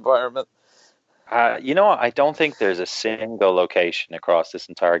about the environment? You know what? I don't think there's a single location across this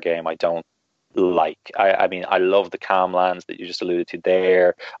entire game I don't like. I mean, I love the calm lands that you just alluded to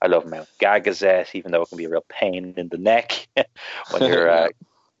there. I love Mount Gagazet, even though it can be a real pain in the neck when you're Yeah.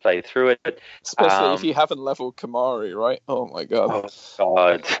 play through it. Especially if you haven't leveled Kamari, right? Oh my god.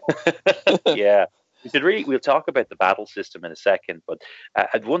 Oh God, yeah. We'll talk about the battle system in a second, but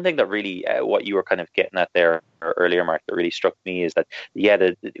one thing that really, what you were kind of getting at there earlier, Mark, that really struck me is that, yeah,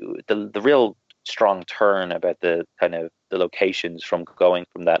 the real strong turn about the kind of the locations from going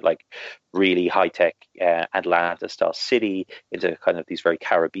from that like really high tech Atlanta style city into kind of these very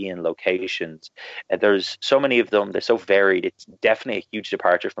Caribbean locations. There's so many of them; they're so varied. It's definitely a huge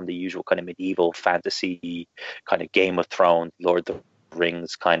departure from the usual kind of medieval fantasy kind of Game of Thrones, Lord of the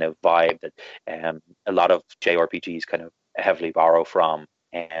Rings kind of vibe that a lot of JRPGs kind of heavily borrow from.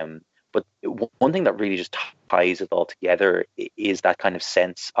 But one thing that really just ties it all together is that kind of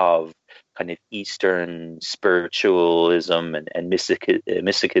sense of kind of Eastern spiritualism and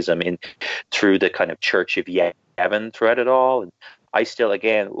mysticism in through the kind of Church of Yevon throughout it all. And I still,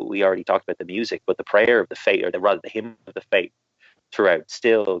 again, we already talked about the music, but the prayer of the fate, or rather the hymn of the fate throughout,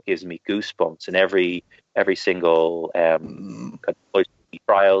 still gives me goosebumps. And every single kind of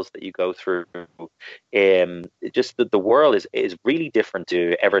trials that you go through, just the world is really different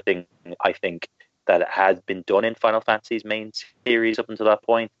to everything I think that has been done in Final Fantasy's main series up until that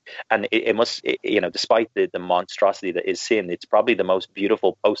point. And it must, despite the monstrosity that is Sin, it's probably the most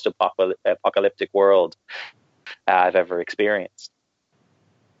beautiful post-apocalyptic world I've ever experienced.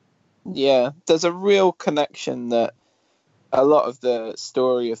 Yeah, there's a real connection that a lot of the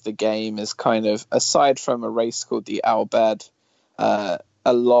story of the game is kind of, aside from a race called the Albed,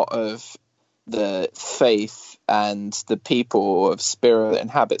 a lot of the faith and the people of Spira that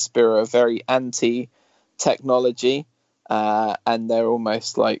inhabit Spira are very anti-technology, and they're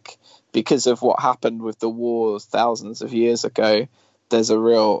almost like, because of what happened with the wars thousands of years ago, there's a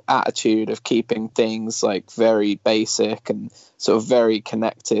real attitude of keeping things like very basic and sort of very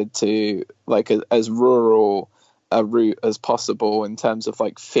connected to like as rural a route as possible in terms of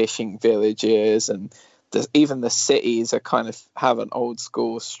like fishing villages, and even the cities are kind of have an old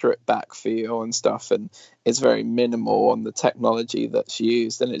school stripped back feel and stuff, and it's very minimal on the technology that's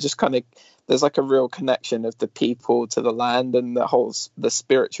used, and it just kind of, there's like a real connection of the people to the land, and the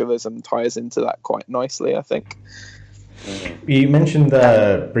spiritualism ties into that quite nicely, I think. You mentioned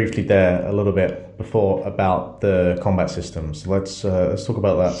briefly there a little bit before about the combat systems. Let's talk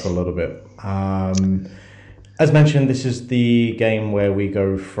about that for a little bit. As mentioned, this is the game where we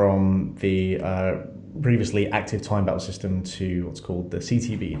go from the previously active time battle system to what's called the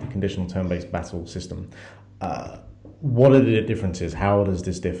CTB, the conditional turn-based battle system. What are the differences? How does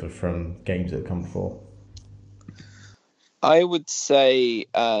this differ from games that have come before? I would say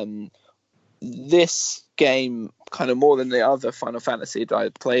this game, kind of more than the other Final Fantasy that I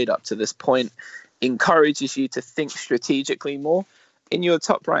had played up to this point, encourages you to think strategically more. In your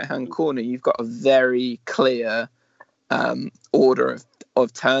top right-hand corner, you've got a very clear order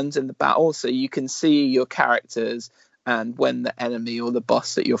of turns in the battle, so you can see your characters and when the enemy or the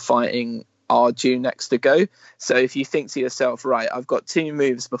boss that you're fighting are due next to go. So if you think to yourself, right, I've got 2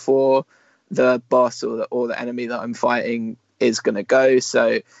 moves before the boss or the enemy that I'm fighting is going to go,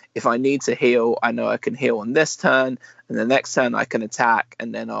 so if I need to heal, I know I can heal on this turn, and the next turn I can attack,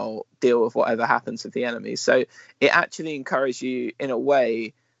 and then I'll deal with whatever happens with the enemy. So it actually encourages you in a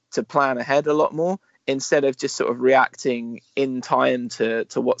way to plan ahead a lot more, instead of just sort of reacting in time to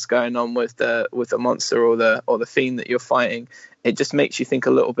what's going on with the monster or the fiend that you're fighting. It just makes you think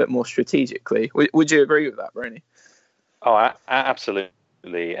a little bit more strategically. Would you agree with that, Broni? Oh, absolutely.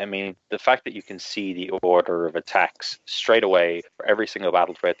 I mean, the fact that you can see the order of attacks straight away for every single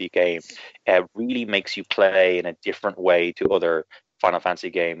battle throughout the game really makes you play in a different way to other Final Fantasy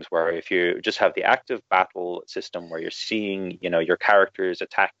games, where if you just have the active battle system where you're seeing, your character's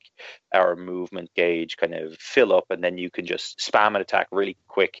attack or movement gauge kind of fill up, and then you can just spam an attack really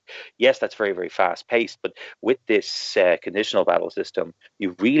quick. Yes, that's very, very fast paced, but with this conditional battle system,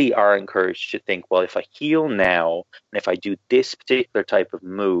 you really are encouraged to think, well, if I heal now, and if I do this particular type of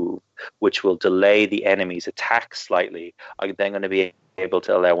move, which will delay the enemy's attack slightly, I'm then going to be able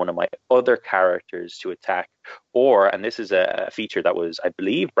to allow one of my other characters to attack, and this is a feature that was, I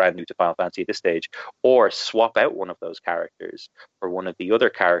believe, brand new to Final Fantasy at this stage, or swap out one of those characters for one of the other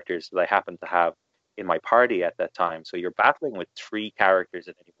characters that I happen to have in my party at that time. So you're battling with 3 characters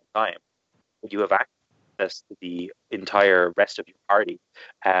at any one time, but you have access to the entire rest of your party,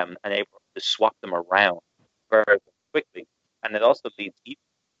 and able to swap them around very quickly. And it also leads even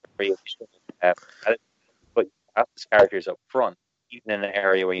very efficiently, but you have these characters up front even in an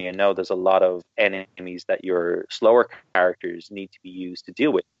area where you know there's a lot of enemies that your slower characters need to be used to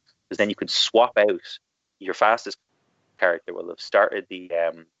deal with, because then you can swap out your fastest character will have started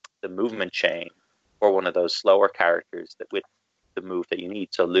the movement chain for one of those slower characters that with the move that you need.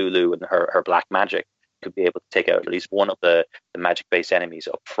 So Lulu and her black magic could be able to take out at least one of the magic based enemies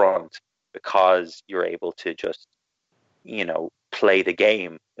up front, because you're able to just, play the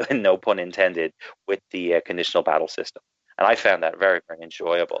game, no pun intended, with the conditional battle system. And I found that very, very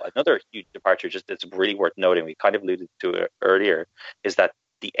enjoyable. Another huge departure, just that's really worth noting, we kind of alluded to it earlier, is that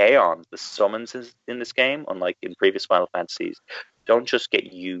the Aeons, the summons in this game, unlike in previous Final Fantasies, don't just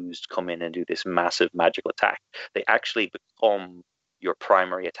get used, come in and do this massive magical attack. They actually become your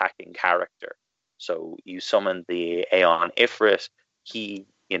primary attacking character. So you summon the Aeon Ifrit, he,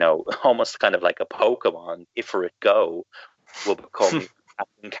 almost kind of like a Pokemon, Ifrit Go, will become the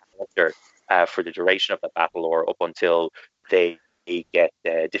attacking character for the duration of the battle, or up until they get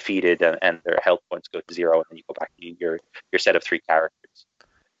defeated and their health points go to zero, and then you go back to your set of 3 characters.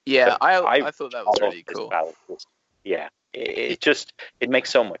 Yeah, So I thought that was really cool. Yeah, it makes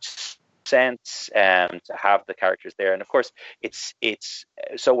so much sense to have the characters there, and of course it's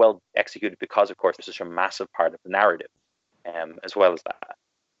so well executed because, of course, there's such a massive part of the narrative, as well as that.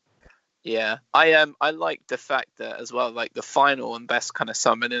 Yeah, I like the fact that as well, like the final and best kind of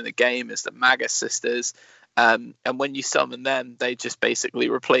summon in the game is the Magus sisters. And when you summon them, they just basically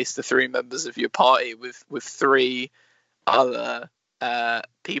replace the 3 members of your party with 3 other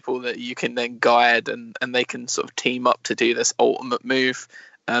people that you can then guide, and they can sort of team up to do this ultimate move,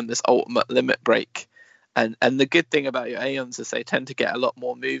 this ultimate limit break. And the good thing about your Aeons is they tend to get a lot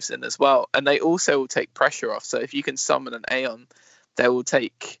more moves in as well, and they also will take pressure off. So if you can summon an Aeon, they'll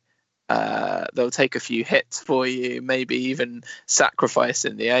take a few hits for you, maybe even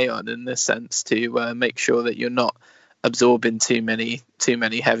sacrificing the Aeon in this sense to make sure that you're not absorbing too many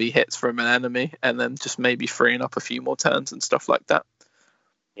heavy hits from an enemy, and then just maybe freeing up a few more turns and stuff like that.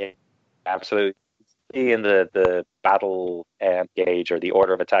 Yeah, absolutely. In the battle gauge or the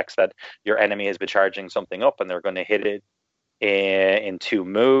order of attacks that your enemy has been charging something up, and they're going to hit it in 2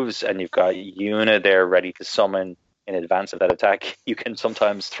 moves, and you've got Yuna there ready to summon in advance of that attack. You can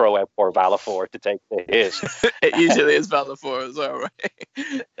sometimes throw out poor Valifor to take the hit. It usually is Valifor as well,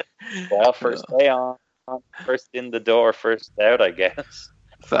 right? Well, first in the door, first out, I guess.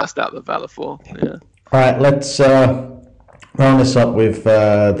 First out the Valifor, yeah. All right, let's round this up with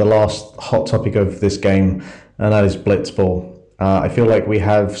the last hot topic of this game, and that is Blitzball. I feel like we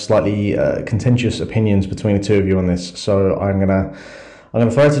have slightly contentious opinions between the two of you on this, so I'm gonna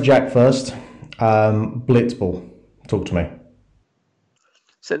throw it to Jack first. Blitzball, talk to me.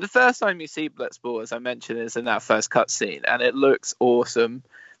 So the first time you see Blitzball, as I mentioned, is in that first cutscene, and it looks awesome.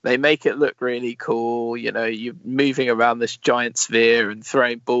 They make it look really cool. You're moving around this giant sphere and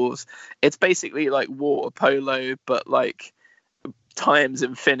throwing balls. It's basically like water polo, but like times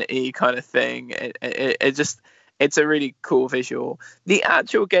infinity kind of thing. It's a really cool visual. The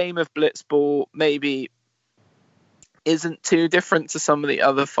actual game of Blitzball maybe isn't too different to some of the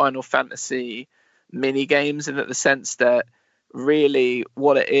other Final Fantasy mini games, in the sense that really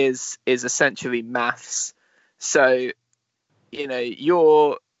what it is essentially maths. So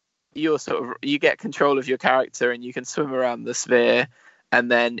you get control of your character, and you can swim around the sphere,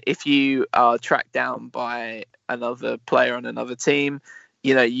 and then if you are tracked down by another player on another team,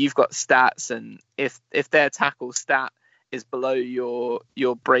 you've got stats, and if their tackle stat is below your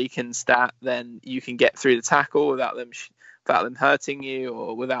break-in stat, then you can get through the tackle without them hurting you,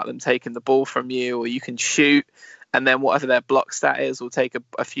 or without them taking the ball from you, or you can shoot, and then whatever their block stat is will take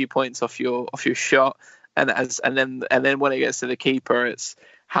a few points off your shot, and then when it gets to the keeper, it's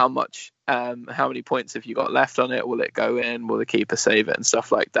how many points have you got left on it? Will it go in? Will the keeper save it, and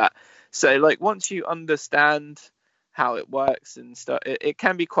stuff like that? So like once you understand how it works and stuff, it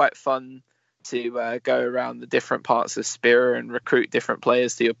can be quite fun to go around the different parts of Spira and recruit different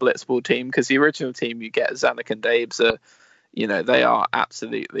players to your Blitzball team, because the original team you get, Zanuck and Dabes, they are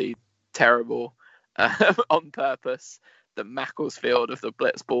absolutely terrible on purpose, the Macclesfield of the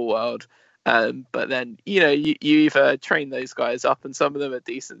Blitzball world. But then you either train those guys up, and some of them are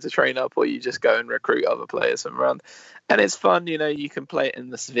decent to train up, or you just go and recruit other players from around, and it's fun. You can play it in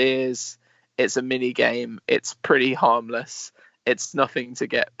the spheres. It's a mini game. It's pretty harmless. It's nothing to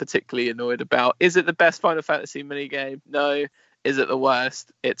get particularly annoyed about. Is it the best Final Fantasy mini game? No. Is it the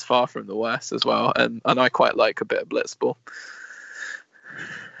worst? It's far from the worst as well, and I quite like a bit of Blitzball.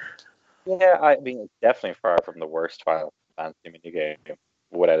 Yeah, I mean, it's definitely far from the worst Final Fantasy mini game,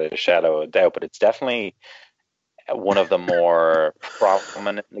 without a shadow of a doubt, but it's definitely one of the more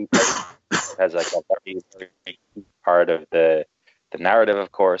prominently played. It has like a very, very key part of the the narrative,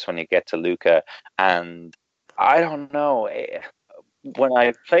 of course, when you get to Luca. And I don't know, when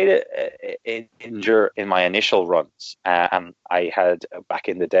I played it in my initial runs, and I had back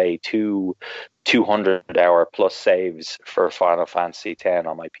in the day 200-hour plus saves for Final Fantasy X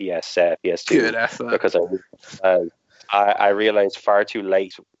on my PS2. Good effort. Because I realized far too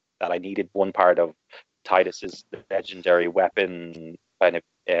late that I needed one part of Titus's legendary weapon kind of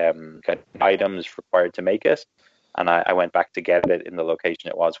items required to make it. And I went back to get it in the location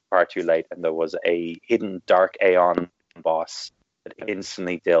it was far too late, and there was a hidden Dark Aeon boss that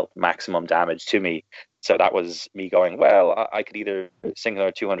instantly dealt maximum damage to me. So that was me going, well, I could either sink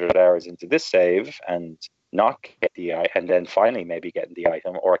another 200 hours into this save and not get the item, and then finally maybe get the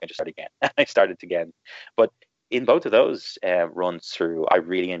item, or I can just start again. I started again. But in both of those runs through, I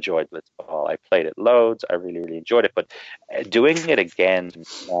really enjoyed Blitzball. I played it loads. I really, really enjoyed it. But doing it again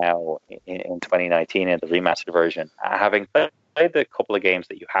now in 2019 in the remastered version, having played the couple of games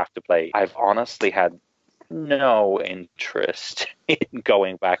that you have to play, I've honestly had no interest in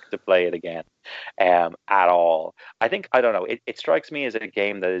going back to play it again at all. I don't know, it strikes me as a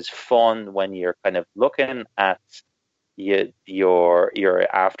game that is fun when you're kind of looking at your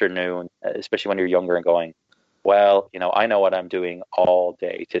afternoon, especially when you're younger, and going, well, I know what I'm doing all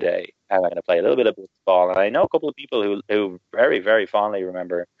day today. I'm going to play a little bit of Blitzball. And I know a couple of people who very, very fondly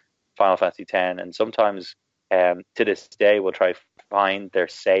remember Final Fantasy X, and sometimes to this day will try to find their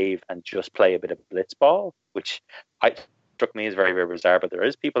save and just play a bit of Blitzball, which struck me as very, very bizarre. But there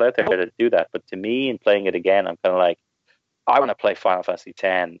is people out there that do that. But to me, in playing it again, I'm kind of like, I want to play Final Fantasy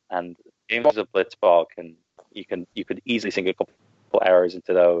X, and games of Blitzball you could easily sink a couple hours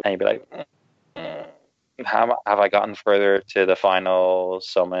into those, and you'd be like, have I gotten further to the final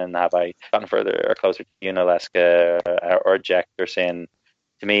summon? Have I gotten further or closer to Unalesca or Jectorson?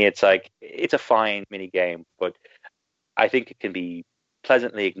 To me, it's like, it's a fine mini game, but I think it can be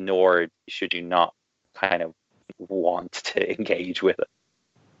pleasantly ignored should you not kind of want to engage with it.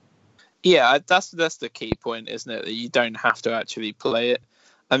 Yeah, that's the key point, isn't it? That you don't have to actually play it.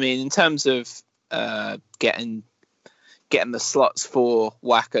 I mean, in terms of getting the slots for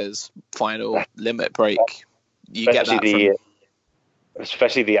Wacker's final limit break, you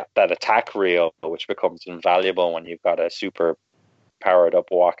especially that attack reel, which becomes invaluable when you've got a super powered up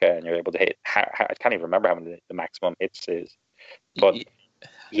Waka and you're able to hit. I can't even remember how many the maximum hits is, but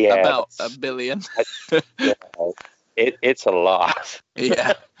yeah, about 1 billion. It's a lot.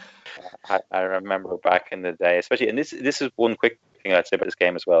 Yeah. I remember back in the day, especially, and this is one quick thing I'd say about this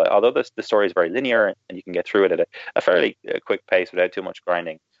game as well. Although the story is very linear and you can get through it at a fairly quick pace without too much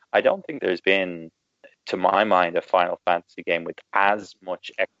grinding, I don't think there's been, to my mind, a Final Fantasy game with as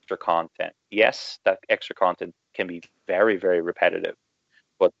much extra content. Yes, that extra content can be very, very repetitive,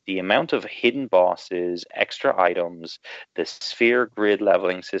 but the amount of hidden bosses, extra items, the sphere grid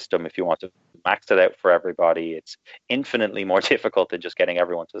leveling system, if you want to max it out for everybody, it's infinitely more difficult than just getting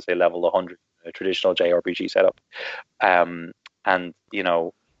everyone to, say, level 100 in a traditional JRPG setup. And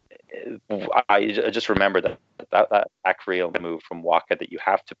I just remember that back reel move from Waka that you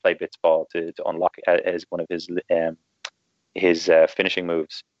have to play Blitzball to unlock as one of his finishing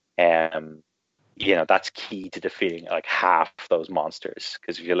moves. That's key to defeating like half those monsters,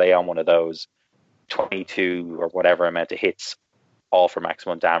 because if you lay on one of those 22 or whatever amount of hits, all for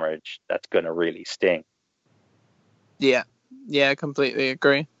maximum damage, that's going to really sting. Yeah, I completely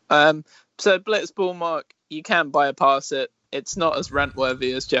agree. So Blitzball, Mark, you can bypass it. It's not as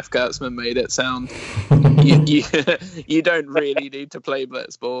rant-worthy as Jeff Gertzman made it sound. You don't really need to play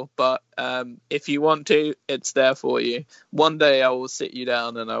Blitzball, but if you want to, it's there for you. One day I will sit you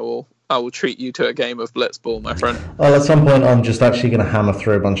down and I will treat you to a game of Blitzball, my friend. Well, at some point I'm just actually going to hammer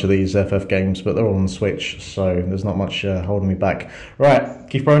through a bunch of these FF games, but they're all on the Switch, so there's not much holding me back. Right,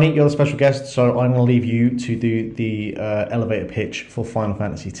 Keith Broni, you're the special guest, so I'm going to leave you to do the elevator pitch for Final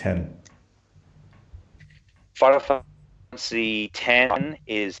Fantasy X. Final Fantasy X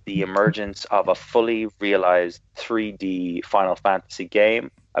is the emergence of a fully realized 3D Final Fantasy game,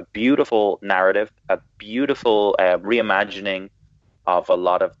 a beautiful narrative, a beautiful reimagining of a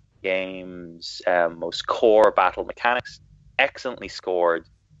lot of game's most core battle mechanics, excellently scored.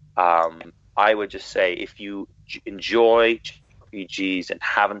 I would just say, if you enjoy RPGs and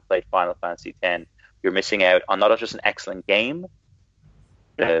haven't played Final Fantasy X, you're missing out on not just an excellent game,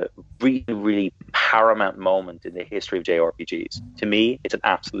 a really, really paramount moment in the history of JRPGs. To me, it's an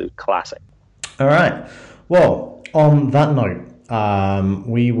absolute classic. All right. Well, on that note,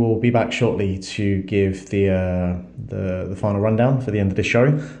 we will be back shortly to give the final rundown for the end of the show.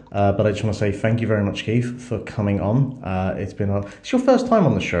 But I just want to say thank you very much, Keith, for coming on. It's your first time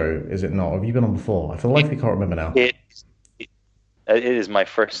on the show, is it not? Have you been on before? I feel like I can't remember now. It is my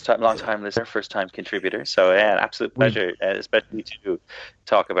first time, long time listener, first time contributor. So yeah, an absolute pleasure, especially to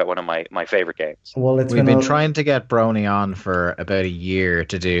talk about one of my favorite games. Well, We've been trying to get Brony on for about a year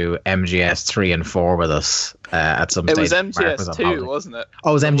to do MGS 3 and 4 with us at some It stage. was Mark MGS on 2, holiday. wasn't it? Oh,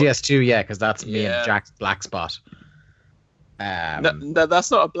 it was MGS 2, yeah, because that's me Yeah. and Jack's black spot. No,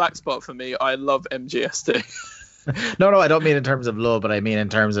 that's not a black spot for me. I love MGS2. No, I don't mean in terms of love, but I mean in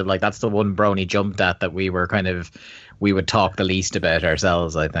terms of like that's the one Brony jumped at that we would talk the least about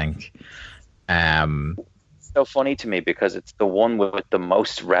ourselves, I think. So funny to me because it's the one with the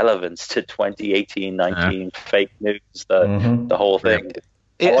most relevance to 2018-19 fake news, the whole thing.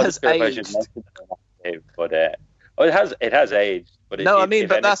 It I has wasn't sure if I should aged. mention it or not, but it has aged. But No, I if mean,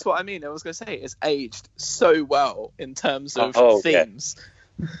 but anything- that's what I mean. I was going to say it's aged so well in terms of Yeah. themes.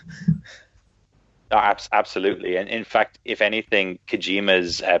 No, absolutely. And in fact, if anything,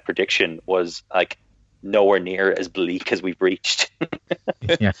 Kojima's prediction was like nowhere near as bleak as we've reached.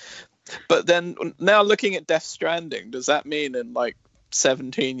 Yeah. But then now looking at Death Stranding, does that mean in like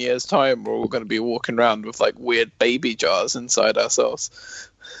 17 years' time we're all going to be walking around with like weird baby jars inside ourselves?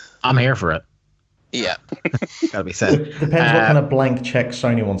 I'm here for it. Yeah. Gotta be said. Depends what kind of blank check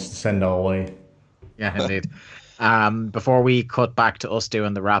Sony wants to send our way. Yeah, indeed. Before we cut back to us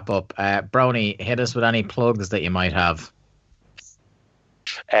doing the wrap up, Brony, hit us with any plugs that you might have.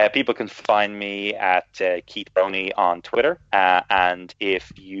 People can find me at Keith Broni on Twitter. And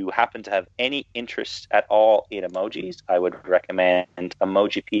if you happen to have any interest at all in emojis, I would recommend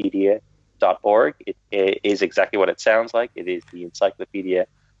emojipedia.org. It is exactly what it sounds like. It is the encyclopedia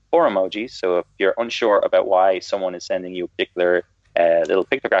for emojis. So if you're unsure about why someone is sending you a particular little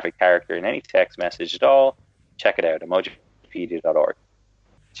pictographic character in any text message at all, check it out, emojipedia.org.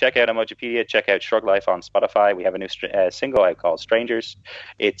 Check out Emojipedia. Check out Shrug Life on Spotify. We have a new single out called Strangers.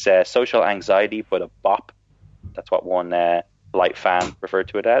 It's social anxiety, but a bop. That's what one light fan referred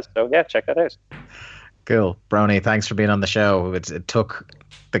to it as. So yeah, check that out. Cool. Brony, thanks for being on the show. It took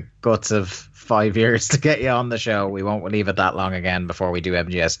the guts of 5 years to get you on the show. We won't leave it that long again before we do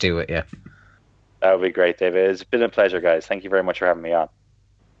MGS2 with you. That would be great, David. It's been a pleasure, guys. Thank you very much for having me on.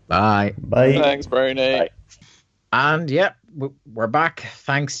 Bye. Bye. Thanks, Brony. Bye. And yeah, we're back.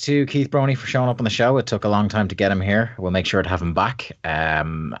 Thanks to Keith Brony for showing up on the show. It took a long time to get him here. We'll make sure to have him back.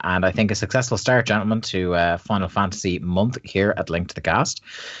 And I think a successful start, gentlemen, to Final Fantasy month here at Link to the Cast.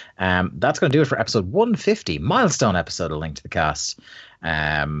 That's going to do it for episode 150, milestone episode of Link to the Cast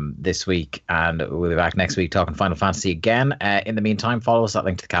this week. And we'll be back next week talking Final Fantasy again. In the meantime, follow us at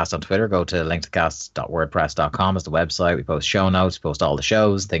Link to the Cast on Twitter. Go to linktotocast.wordpress.com as the website. We post show notes, post all the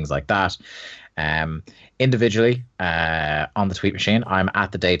shows, things like that. Individually on the tweet machine, I'm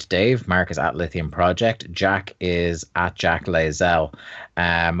at the Date Dave. Mark is at Lithium Project. Jack is at Jack Lazell.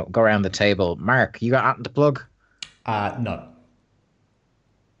 Go around the table. Mark, you got anything to plug? No.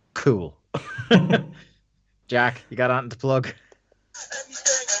 Cool. Jack, you got anything to plug?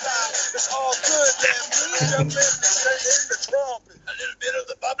 It's all good, damn me. Jump in, straight in the trumpet. A little bit of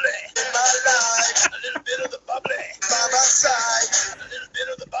the bubbly in my life. A little bit of the bubbly by my side. A little bit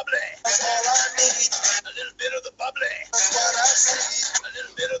of the bubbly. That's all I need. A little bit of the bubbly. That's what I see. A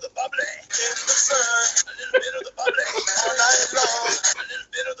little bit of the bubbly in the sun. A little bit of the bubbly all night long. A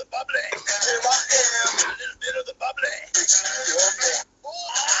little bit of the bubbly. Here I am. A little bit of the bubbly. You're me.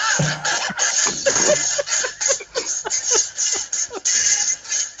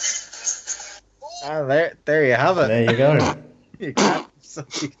 There you have it. There you go. You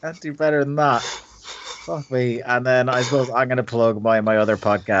can't do better than that. Fuck me. And then I suppose I'm going to plug my other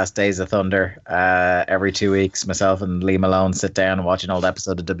podcast, Days of Thunder. Every 2 weeks, myself and Lee Malone sit down and watch an old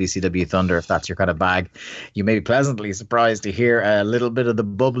episode of WCW Thunder, if that's your kind of bag. You may be pleasantly surprised to hear a little bit of the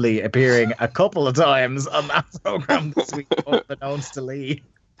bubbly appearing a couple of times on that program this week, unbeknownst to Lee.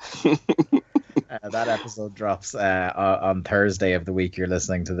 That episode drops on Thursday of the week you're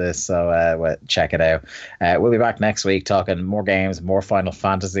listening to this, so check it out. We'll be back next week talking more games, more Final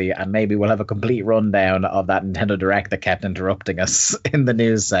Fantasy, and maybe we'll have a complete rundown of that Nintendo Direct that kept interrupting us in the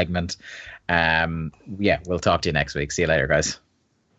news segment. Yeah, we'll talk to you next week. See you later, guys.